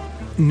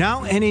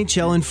 Now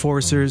NHL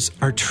enforcers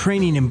are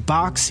training in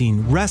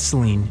boxing,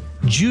 wrestling,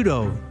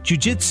 judo,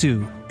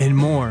 jiu-jitsu, and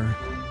more.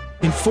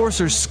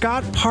 Enforcer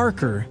Scott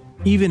Parker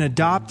even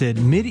adopted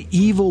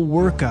medieval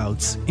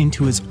workouts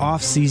into his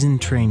off-season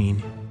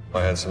training.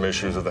 I had some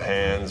issues with the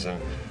hands and,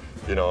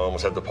 I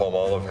almost had the palm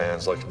olive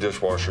hands, like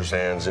dishwasher's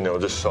hands,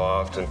 just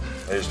soft. And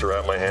I used to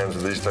wrap my hands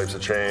with these types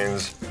of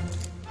chains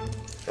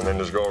and then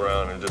just go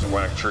around and just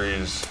whack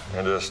trees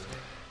and just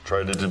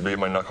tried to beat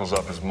my knuckles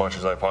up as much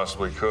as I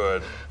possibly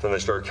could. Then they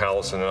start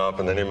callousing it up,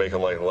 and then you make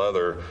them like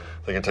leather.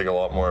 They can take a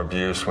lot more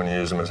abuse when you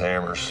use them as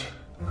hammers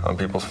on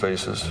people's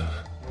faces.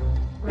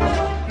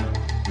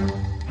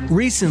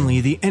 Recently,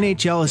 the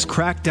NHL has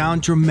cracked down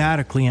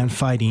dramatically on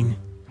fighting,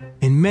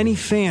 and many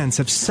fans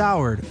have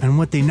soured on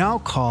what they now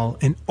call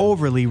an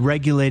overly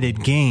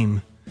regulated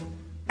game.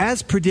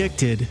 As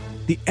predicted,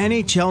 the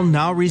NHL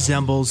now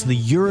resembles the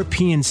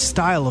European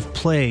style of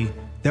play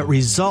that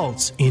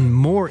results in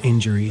more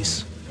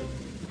injuries.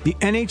 The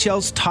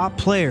NHL's top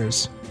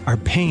players are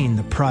paying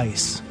the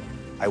price.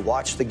 I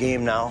watch the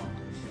game now,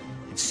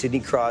 and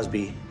Sidney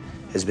Crosby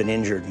has been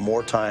injured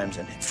more times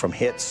from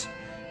hits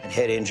and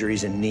head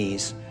injuries and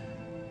knees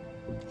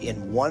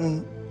in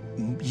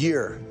 1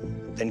 year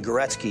than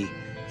Gretzky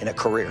in a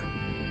career.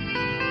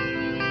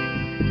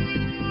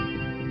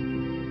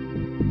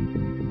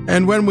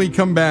 And when we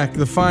come back,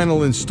 the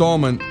final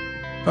installment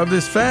of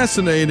this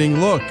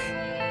fascinating look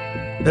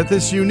at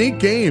this unique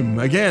game.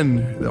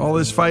 Again, all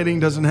this fighting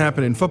doesn't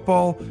happen in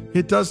football.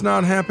 It does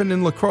not happen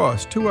in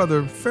lacrosse, 2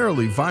 other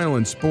fairly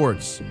violent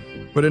sports.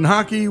 But in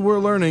hockey, we're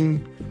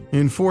learning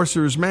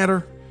enforcers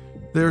matter.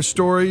 Their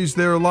stories,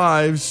 their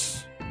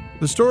lives.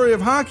 The story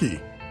of hockey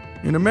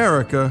in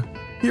America,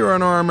 here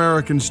on Our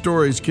American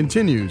Stories,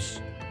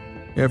 continues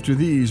after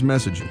these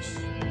messages.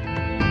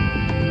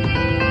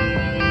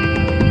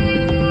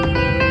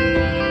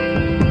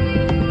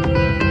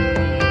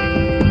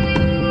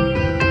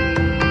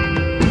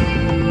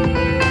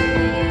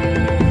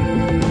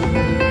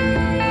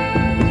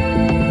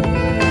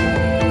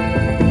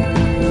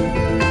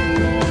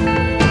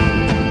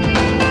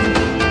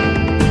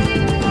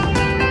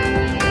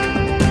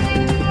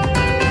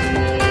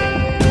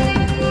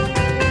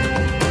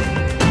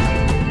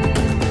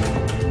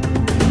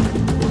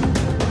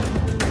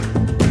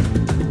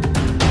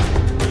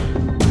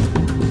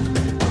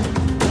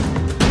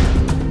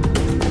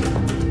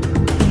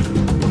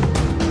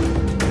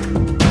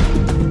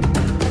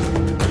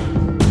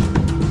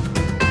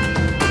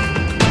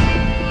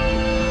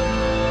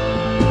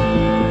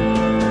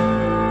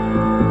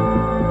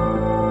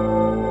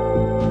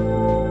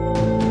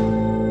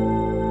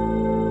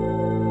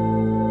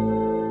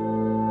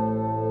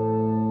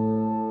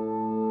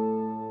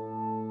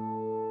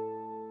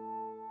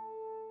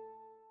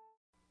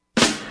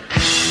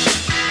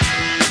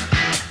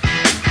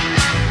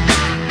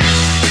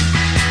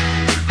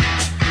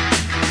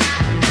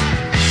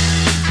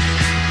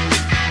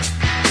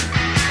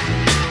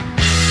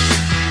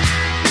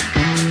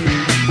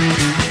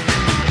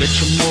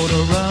 get your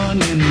motor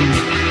running.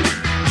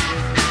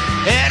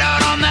 Head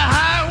out on the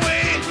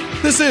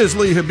highway. This is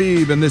Lee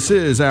Habib, and this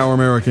is Our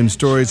American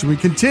Stories. And we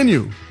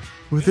continue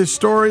with this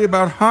story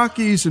about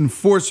hockey's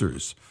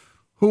enforcers.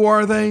 Who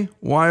are they?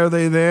 Why are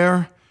they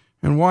there?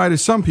 And why do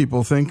some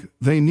people think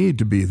they need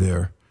to be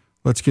there?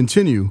 Let's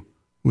continue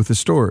with the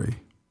story.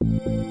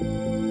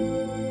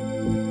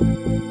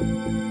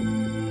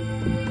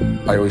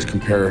 I always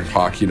compare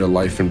hockey to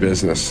life and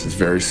business. It's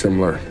very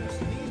similar.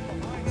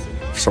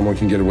 If someone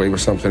can get away with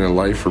something in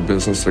life or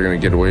business, they're going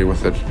to get away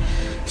with it.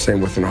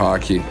 Same within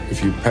hockey.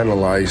 If you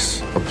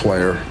penalize a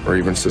player or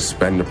even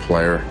suspend a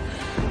player,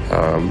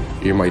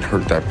 you might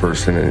hurt that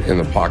person in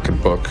the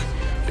pocketbook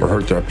or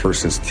hurt that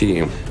person's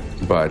team.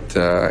 But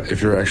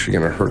if you're actually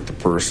going to hurt the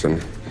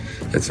person,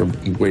 it's a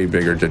way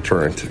bigger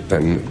deterrent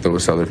than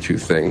those other two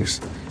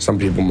things. Some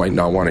people might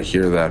not want to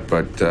hear that,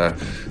 but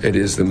it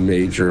is the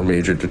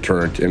major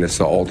deterrent, and it's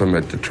the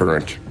ultimate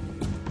deterrent.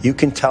 You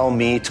can tell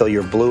me till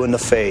you're blue in the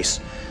face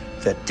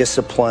that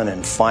discipline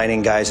and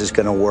fining guys is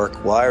going to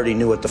work. Well, I already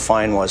knew what the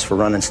fine was for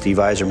running Steve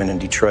Yzerman in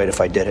Detroit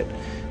if I did it.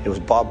 It was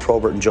Bob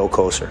Probert and Joe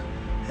Kocur,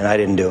 and I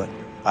didn't do it.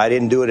 I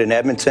didn't do it in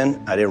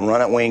Edmonton. I didn't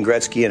run at Wayne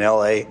Gretzky in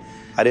L.A.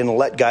 I didn't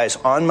let guys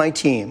on my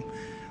team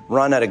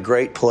run at a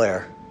great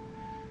player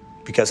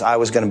because I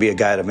was going to be a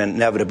guy that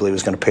inevitably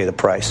was going to pay the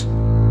price.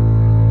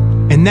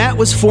 And that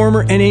was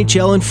former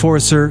NHL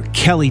enforcer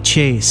Kelly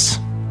Chase.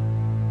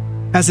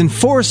 As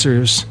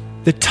enforcers,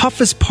 the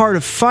toughest part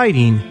of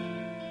fighting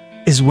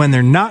is when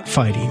they're not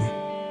fighting.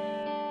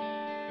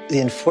 The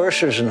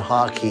enforcers in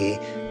hockey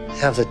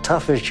have the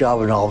toughest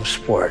job in all of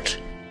sport.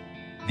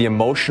 The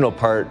emotional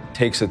part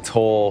takes a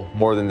toll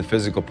more than the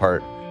physical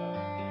part.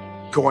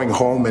 Going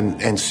home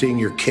and seeing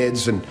your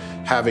kids and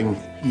having,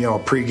 a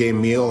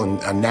pregame meal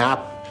and a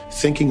nap,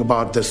 thinking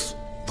about this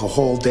the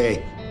whole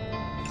day.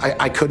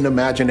 I couldn't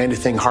imagine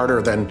anything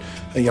harder than,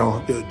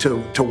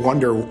 to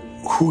wonder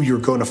who you're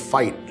going to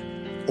fight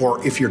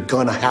or if you're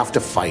going to have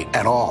to fight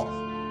at all.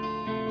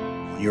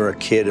 When you're a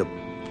kid,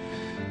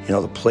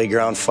 the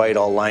playground fight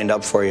all lined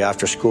up for you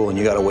after school, and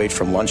you got to wait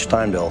from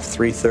lunchtime till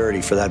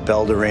 3:30 for that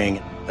bell to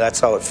ring. That's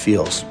how it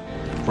feels.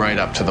 Right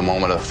up to the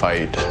moment of the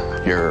fight,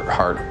 your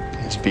heart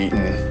is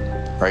beating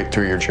right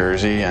through your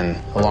jersey, and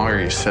the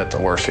longer you sit, the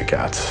worse it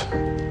gets.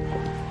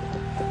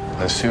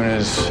 As soon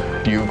as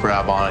you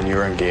grab on and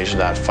you're engaged in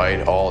that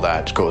fight, all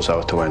that goes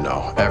out the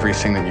window.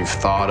 Everything that you've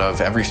thought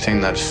of,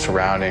 everything that's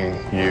surrounding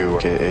you,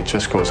 it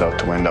just goes out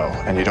the window,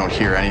 and you don't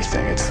hear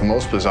anything. It's the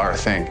most bizarre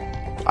thing.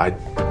 I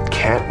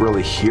can't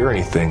really hear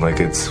anything.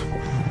 It's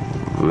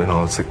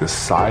like the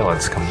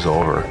silence comes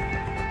over.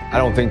 I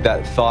don't think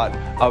that thought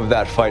of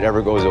that fight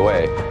ever goes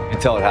away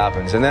until it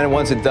happens. And then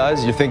once it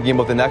does, you're thinking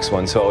about the next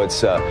one. So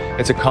it's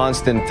a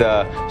constant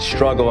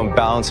struggle and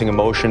balancing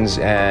emotions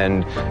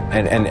and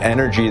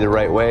energy the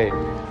right way.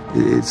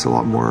 It's a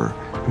lot more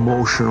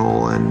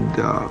emotional and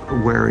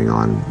wearing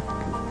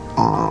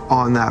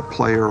on that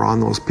player, on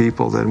those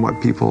people, than what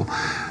people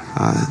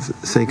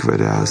think of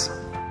it as.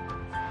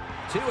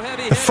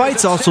 The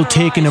fights also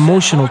take an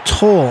emotional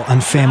toll on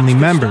family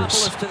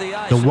members,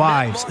 the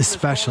wives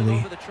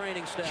especially.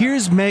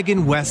 Here's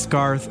Megan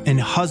Westgarth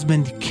and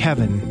husband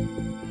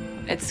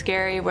Kevin. It's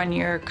scary when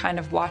you're kind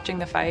of watching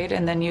the fight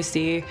and then you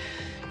see,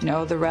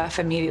 the ref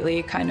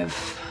immediately kind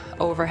of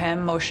over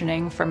him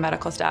motioning for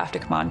medical staff to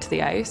come onto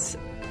the ice.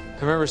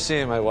 I remember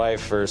seeing my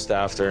wife first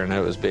after, and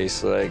it was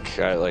basically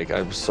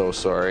I'm so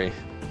sorry.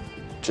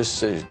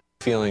 Just a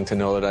feeling to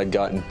know that I'd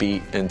gotten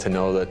beat and to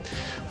know that,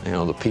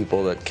 the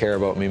people that care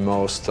about me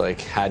most,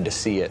 had to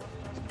see it.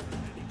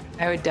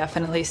 I would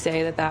definitely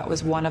say that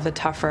was one of the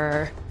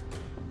tougher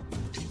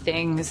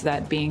things,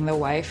 that being the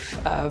wife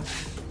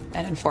of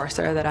an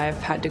enforcer, that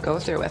I've had to go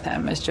through with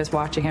him, is just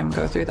watching him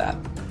go through that.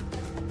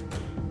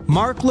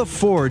 Mark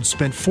LaForge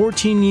spent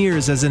 14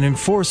 years as an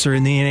enforcer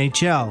in the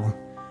NHL,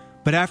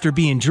 but after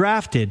being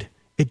drafted,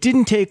 it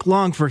didn't take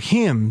long for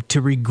him to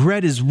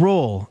regret his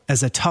role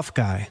as a tough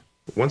guy.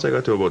 Once I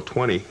got to about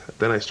 20,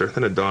 then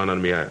it dawned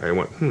on me, I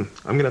went, I'm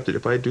going to have to,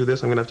 if I do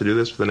this, I'm going to have to do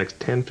this for the next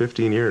 10,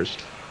 15 years,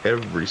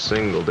 every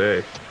single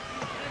day.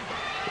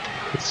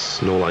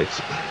 It's no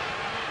life.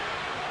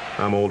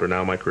 I'm older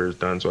now, my career's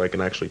done, so I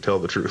can actually tell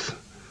the truth.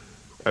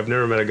 I've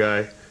never met a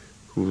guy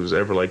who's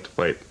ever liked to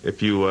fight.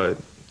 If you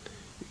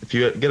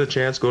get a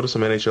chance, go to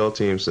some NHL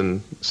teams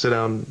and sit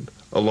down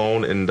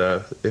alone, and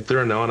if they're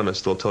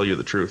anonymous, they'll tell you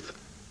the truth.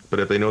 But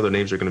if they know their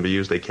names are going to be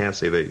used, they can't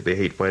say they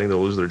hate fighting,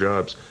 they'll lose their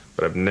jobs.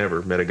 But I've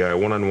never met a guy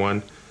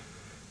one-on-one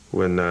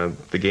when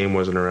the game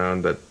wasn't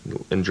around that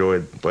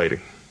enjoyed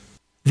fighting.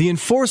 The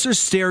enforcer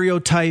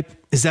stereotype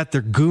is that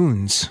they're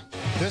goons.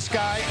 This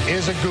guy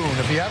is a goon.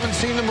 If you haven't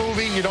seen the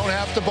movie, you don't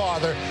have to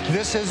bother.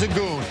 This is a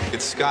goon.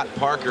 It's Scott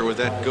Parker with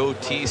that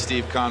goatee,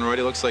 Steve Conroy.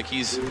 It looks like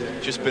he's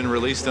just been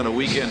released on a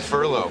weekend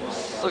furlough.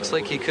 Looks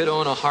like he could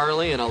own a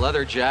Harley and a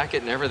leather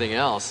jacket and everything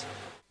else.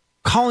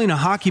 Calling a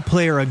hockey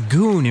player a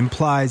goon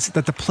implies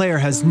that the player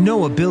has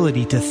no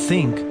ability to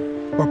think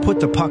or put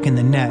the puck in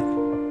the net.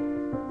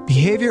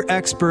 Behavior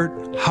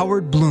expert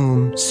Howard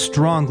Bloom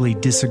strongly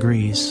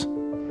disagrees.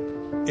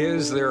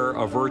 Is there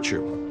a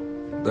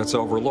virtue that's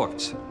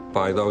overlooked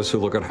by those who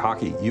look at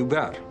hockey? You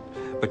bet.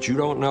 But you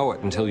don't know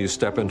it until you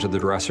step into the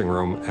dressing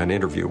room and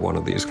interview one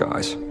of these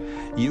guys.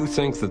 You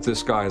think that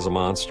this guy is a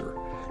monster.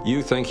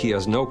 You think he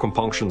has no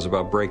compunctions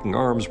about breaking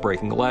arms,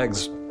 breaking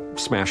legs,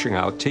 smashing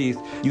out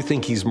teeth. You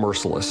think he's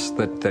merciless,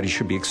 that he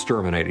should be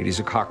exterminated. He's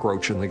a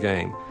cockroach in the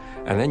game.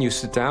 And then you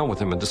sit down with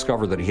him and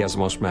discover that he has the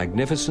most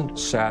magnificent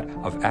set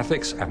of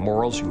ethics and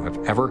morals you have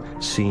ever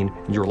seen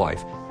in your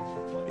life.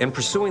 In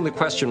pursuing the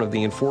question of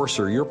the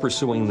enforcer, you're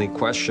pursuing the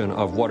question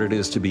of what it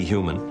is to be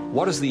human.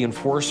 What does the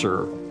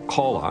enforcer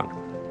call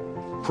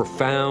on?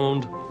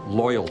 Profound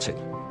loyalty.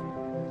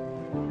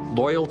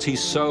 Loyalty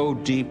so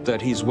deep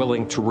that he's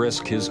willing to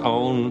risk his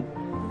own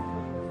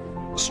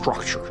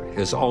structure,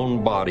 his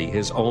own body,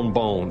 his own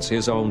bones,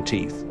 his own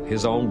teeth,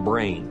 his own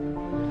brain,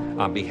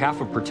 on behalf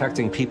of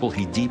protecting people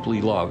he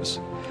deeply loves.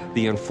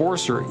 The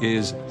enforcer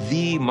is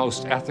the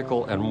most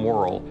ethical and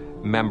moral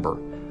member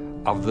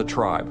of the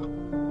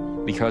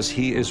tribe because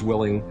he is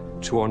willing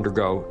to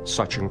undergo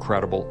such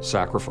incredible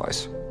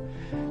sacrifice.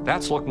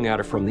 That's looking at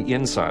it from the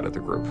inside of the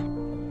group.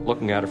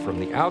 Looking at it from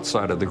the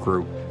outside of the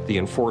group, the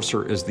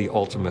enforcer is the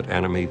ultimate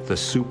enemy, the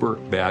super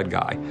bad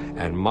guy,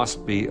 and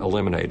must be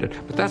eliminated.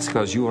 But that's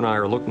because you and I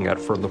are looking at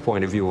it from the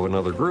point of view of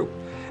another group.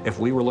 If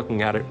we were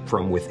looking at it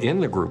from within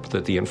the group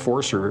that the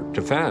enforcer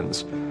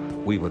defends,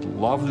 we would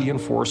love the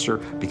enforcer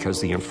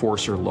because the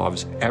enforcer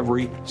loves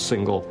every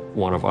single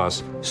one of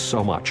us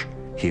so much.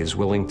 He is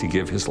willing to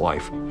give his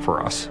life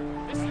for us.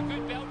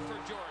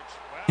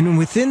 And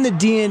within the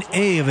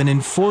DNA of an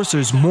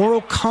enforcer's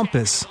moral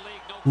compass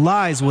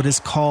lies what is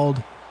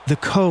called the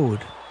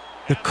code.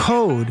 The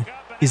code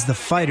is the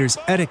fighter's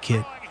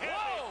etiquette.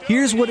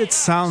 Here's what it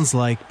sounds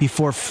like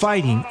before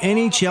fighting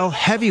NHL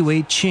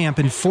heavyweight champ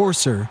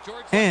enforcer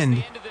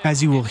and,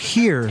 as you will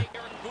hear,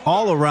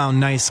 all-around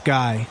nice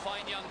guy,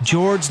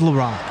 George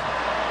Laraque.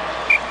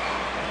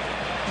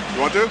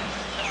 You want to?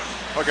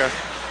 Okay.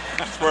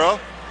 Square up?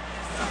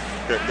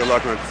 Okay, good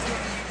luck, man.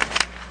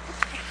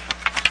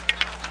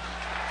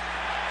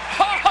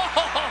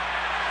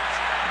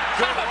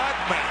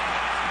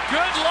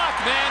 Good luck,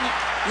 man.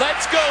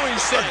 Let's go, he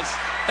says.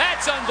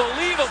 That's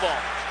unbelievable.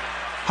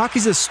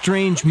 Hockey's a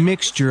strange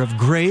mixture of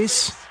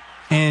grace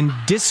and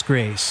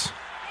disgrace,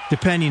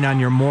 depending on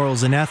your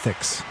morals and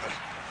ethics.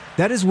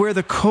 That is where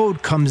the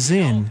code comes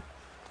in,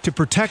 to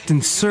protect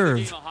and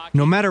serve,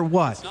 no matter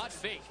what.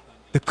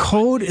 The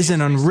code is an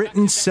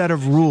unwritten set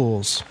of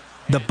rules,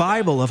 the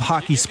Bible of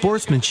hockey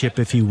sportsmanship,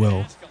 if you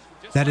will,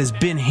 that has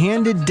been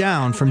handed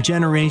down from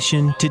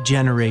generation to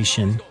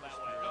generation.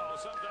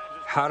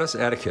 How does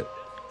etiquette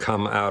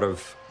come out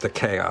of the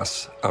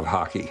chaos of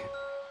hockey?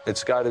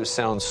 It's got to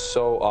sound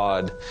so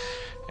odd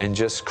and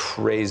just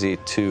crazy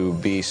to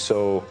be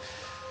so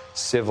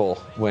civil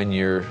when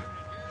you're,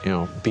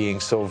 being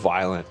so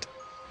violent.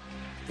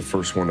 The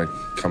first one that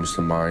comes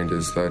to mind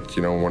is that,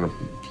 when a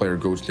player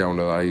goes down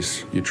to the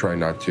ice, you try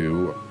not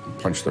to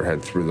punch their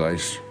head through the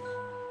ice.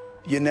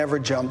 You never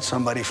jumped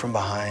somebody from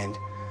behind.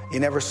 You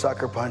never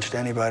sucker punched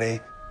anybody.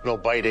 No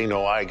biting,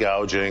 no eye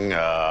gouging,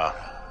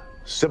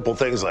 simple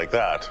things like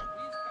that.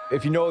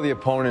 If you know the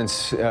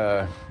opponent's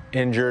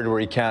injured where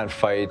he can't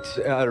fight,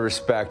 out of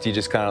respect, you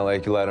just kind of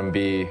let him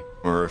be.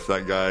 Or if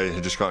that guy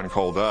had just gotten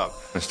called up,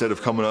 instead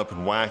of coming up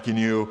and whacking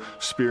you,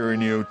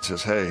 spearing you,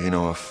 says, hey,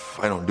 if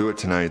I don't do it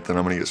tonight, then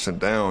I'm going to get sent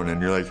down.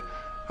 And you're like,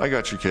 I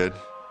got you, kid.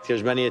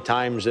 There's many a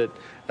times that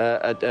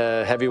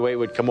a heavyweight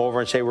would come over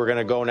and say, we're going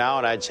to go now.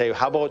 And I'd say,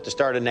 how about the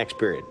start of next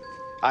period?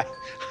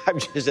 I'm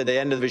just at the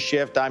end of the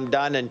shift. I'm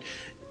done. And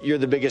you're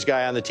the biggest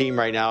guy on the team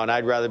right now, and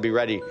I'd rather be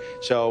ready.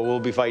 So we'll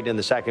be fighting in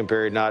the second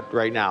period, not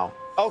right now.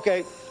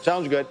 Okay,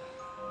 sounds good.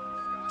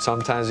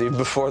 Sometimes even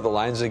before the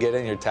lines get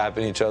in, you're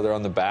tapping each other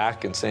on the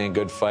back and saying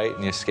good fight,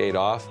 and you skate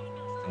off.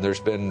 And there's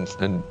been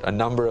a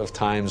number of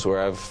times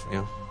where I've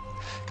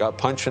got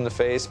punched in the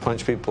face,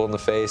 punched people in the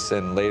face,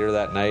 and later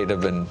that night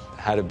I've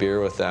had a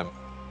beer with them.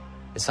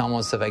 It's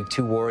almost like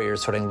two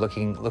warriors sort of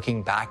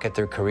looking back at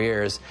their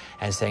careers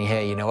and saying,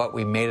 hey, you know what,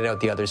 we made it out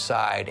the other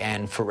side,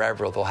 and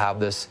forever they'll have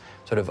this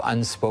sort of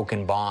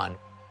unspoken bond.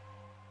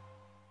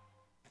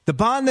 The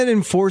bond that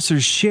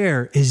enforcers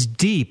share is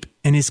deep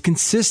and is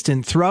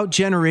consistent throughout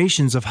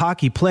generations of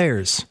hockey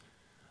players.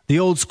 The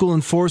old school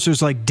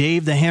enforcers like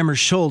Dave the Hammer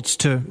Schultz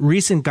to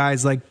recent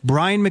guys like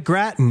Brian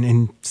McGrattan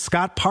and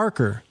Scott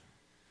Parker.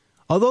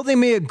 Although they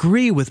may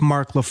agree with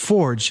Mark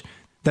LaForge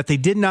that they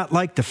did not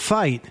like to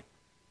fight,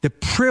 the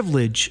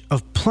privilege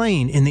of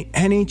playing in the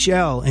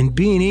NHL and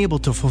being able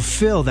to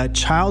fulfill that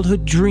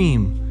childhood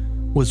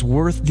dream was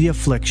worth the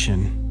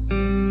affliction.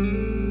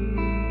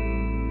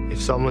 If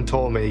someone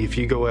told me if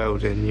you go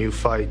out and you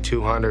fight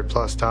 200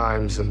 plus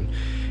times and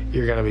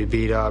you're going to be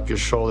beat up, your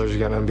shoulders are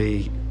going to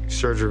be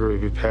surgically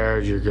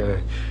repaired, you're going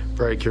to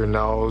break your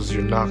nose,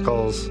 your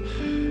knuckles,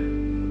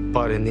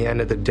 but in the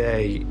end of the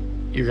day,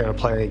 you're going to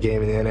play a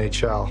game in the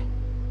NHL.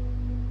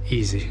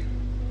 Easy.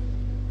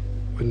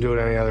 Wouldn't do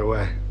it any other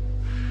way.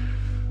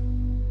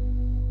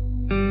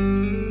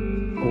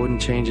 I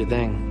wouldn't change a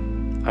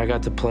thing. I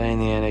got to play in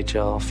the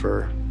NHL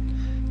for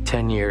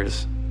 10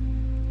 years.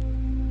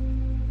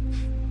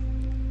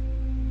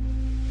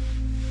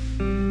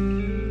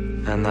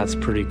 And that's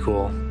pretty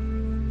cool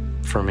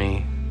for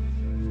me.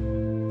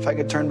 If I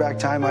could turn back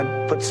time,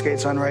 I'd put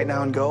skates on right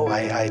now and go.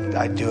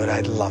 I'd do it.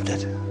 I'd loved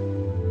it.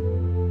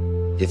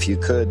 If you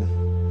could,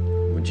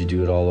 would you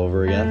do it all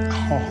over again?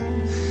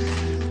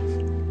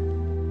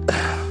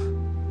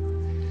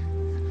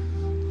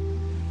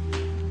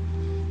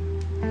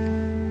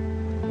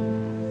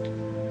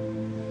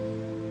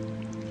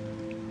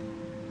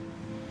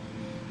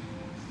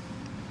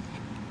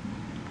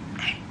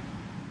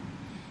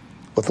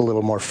 With a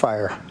little more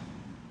fire.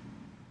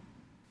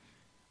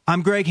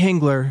 I'm Greg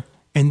Hengler,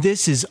 and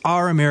this is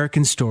Our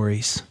American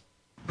Stories.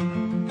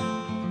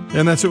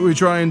 And that's what we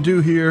try and do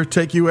here,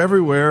 take you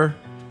everywhere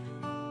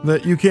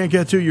that you can't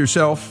get to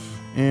yourself,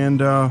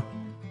 and a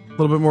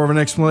little bit more of an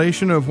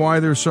explanation of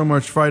why there's so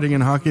much fighting in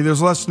hockey.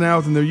 There's less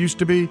now than there used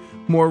to be,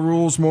 more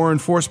rules, more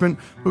enforcement.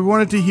 We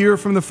wanted to hear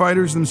from the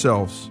fighters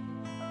themselves.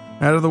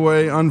 Out of the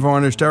way,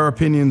 unvarnished, our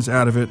opinions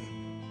out of it.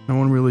 No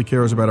one really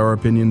cares about our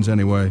opinions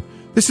anyway.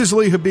 This is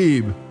Lee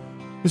Habib.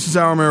 This is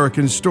Our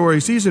American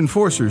Stories. These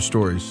Enforcers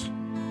Stories.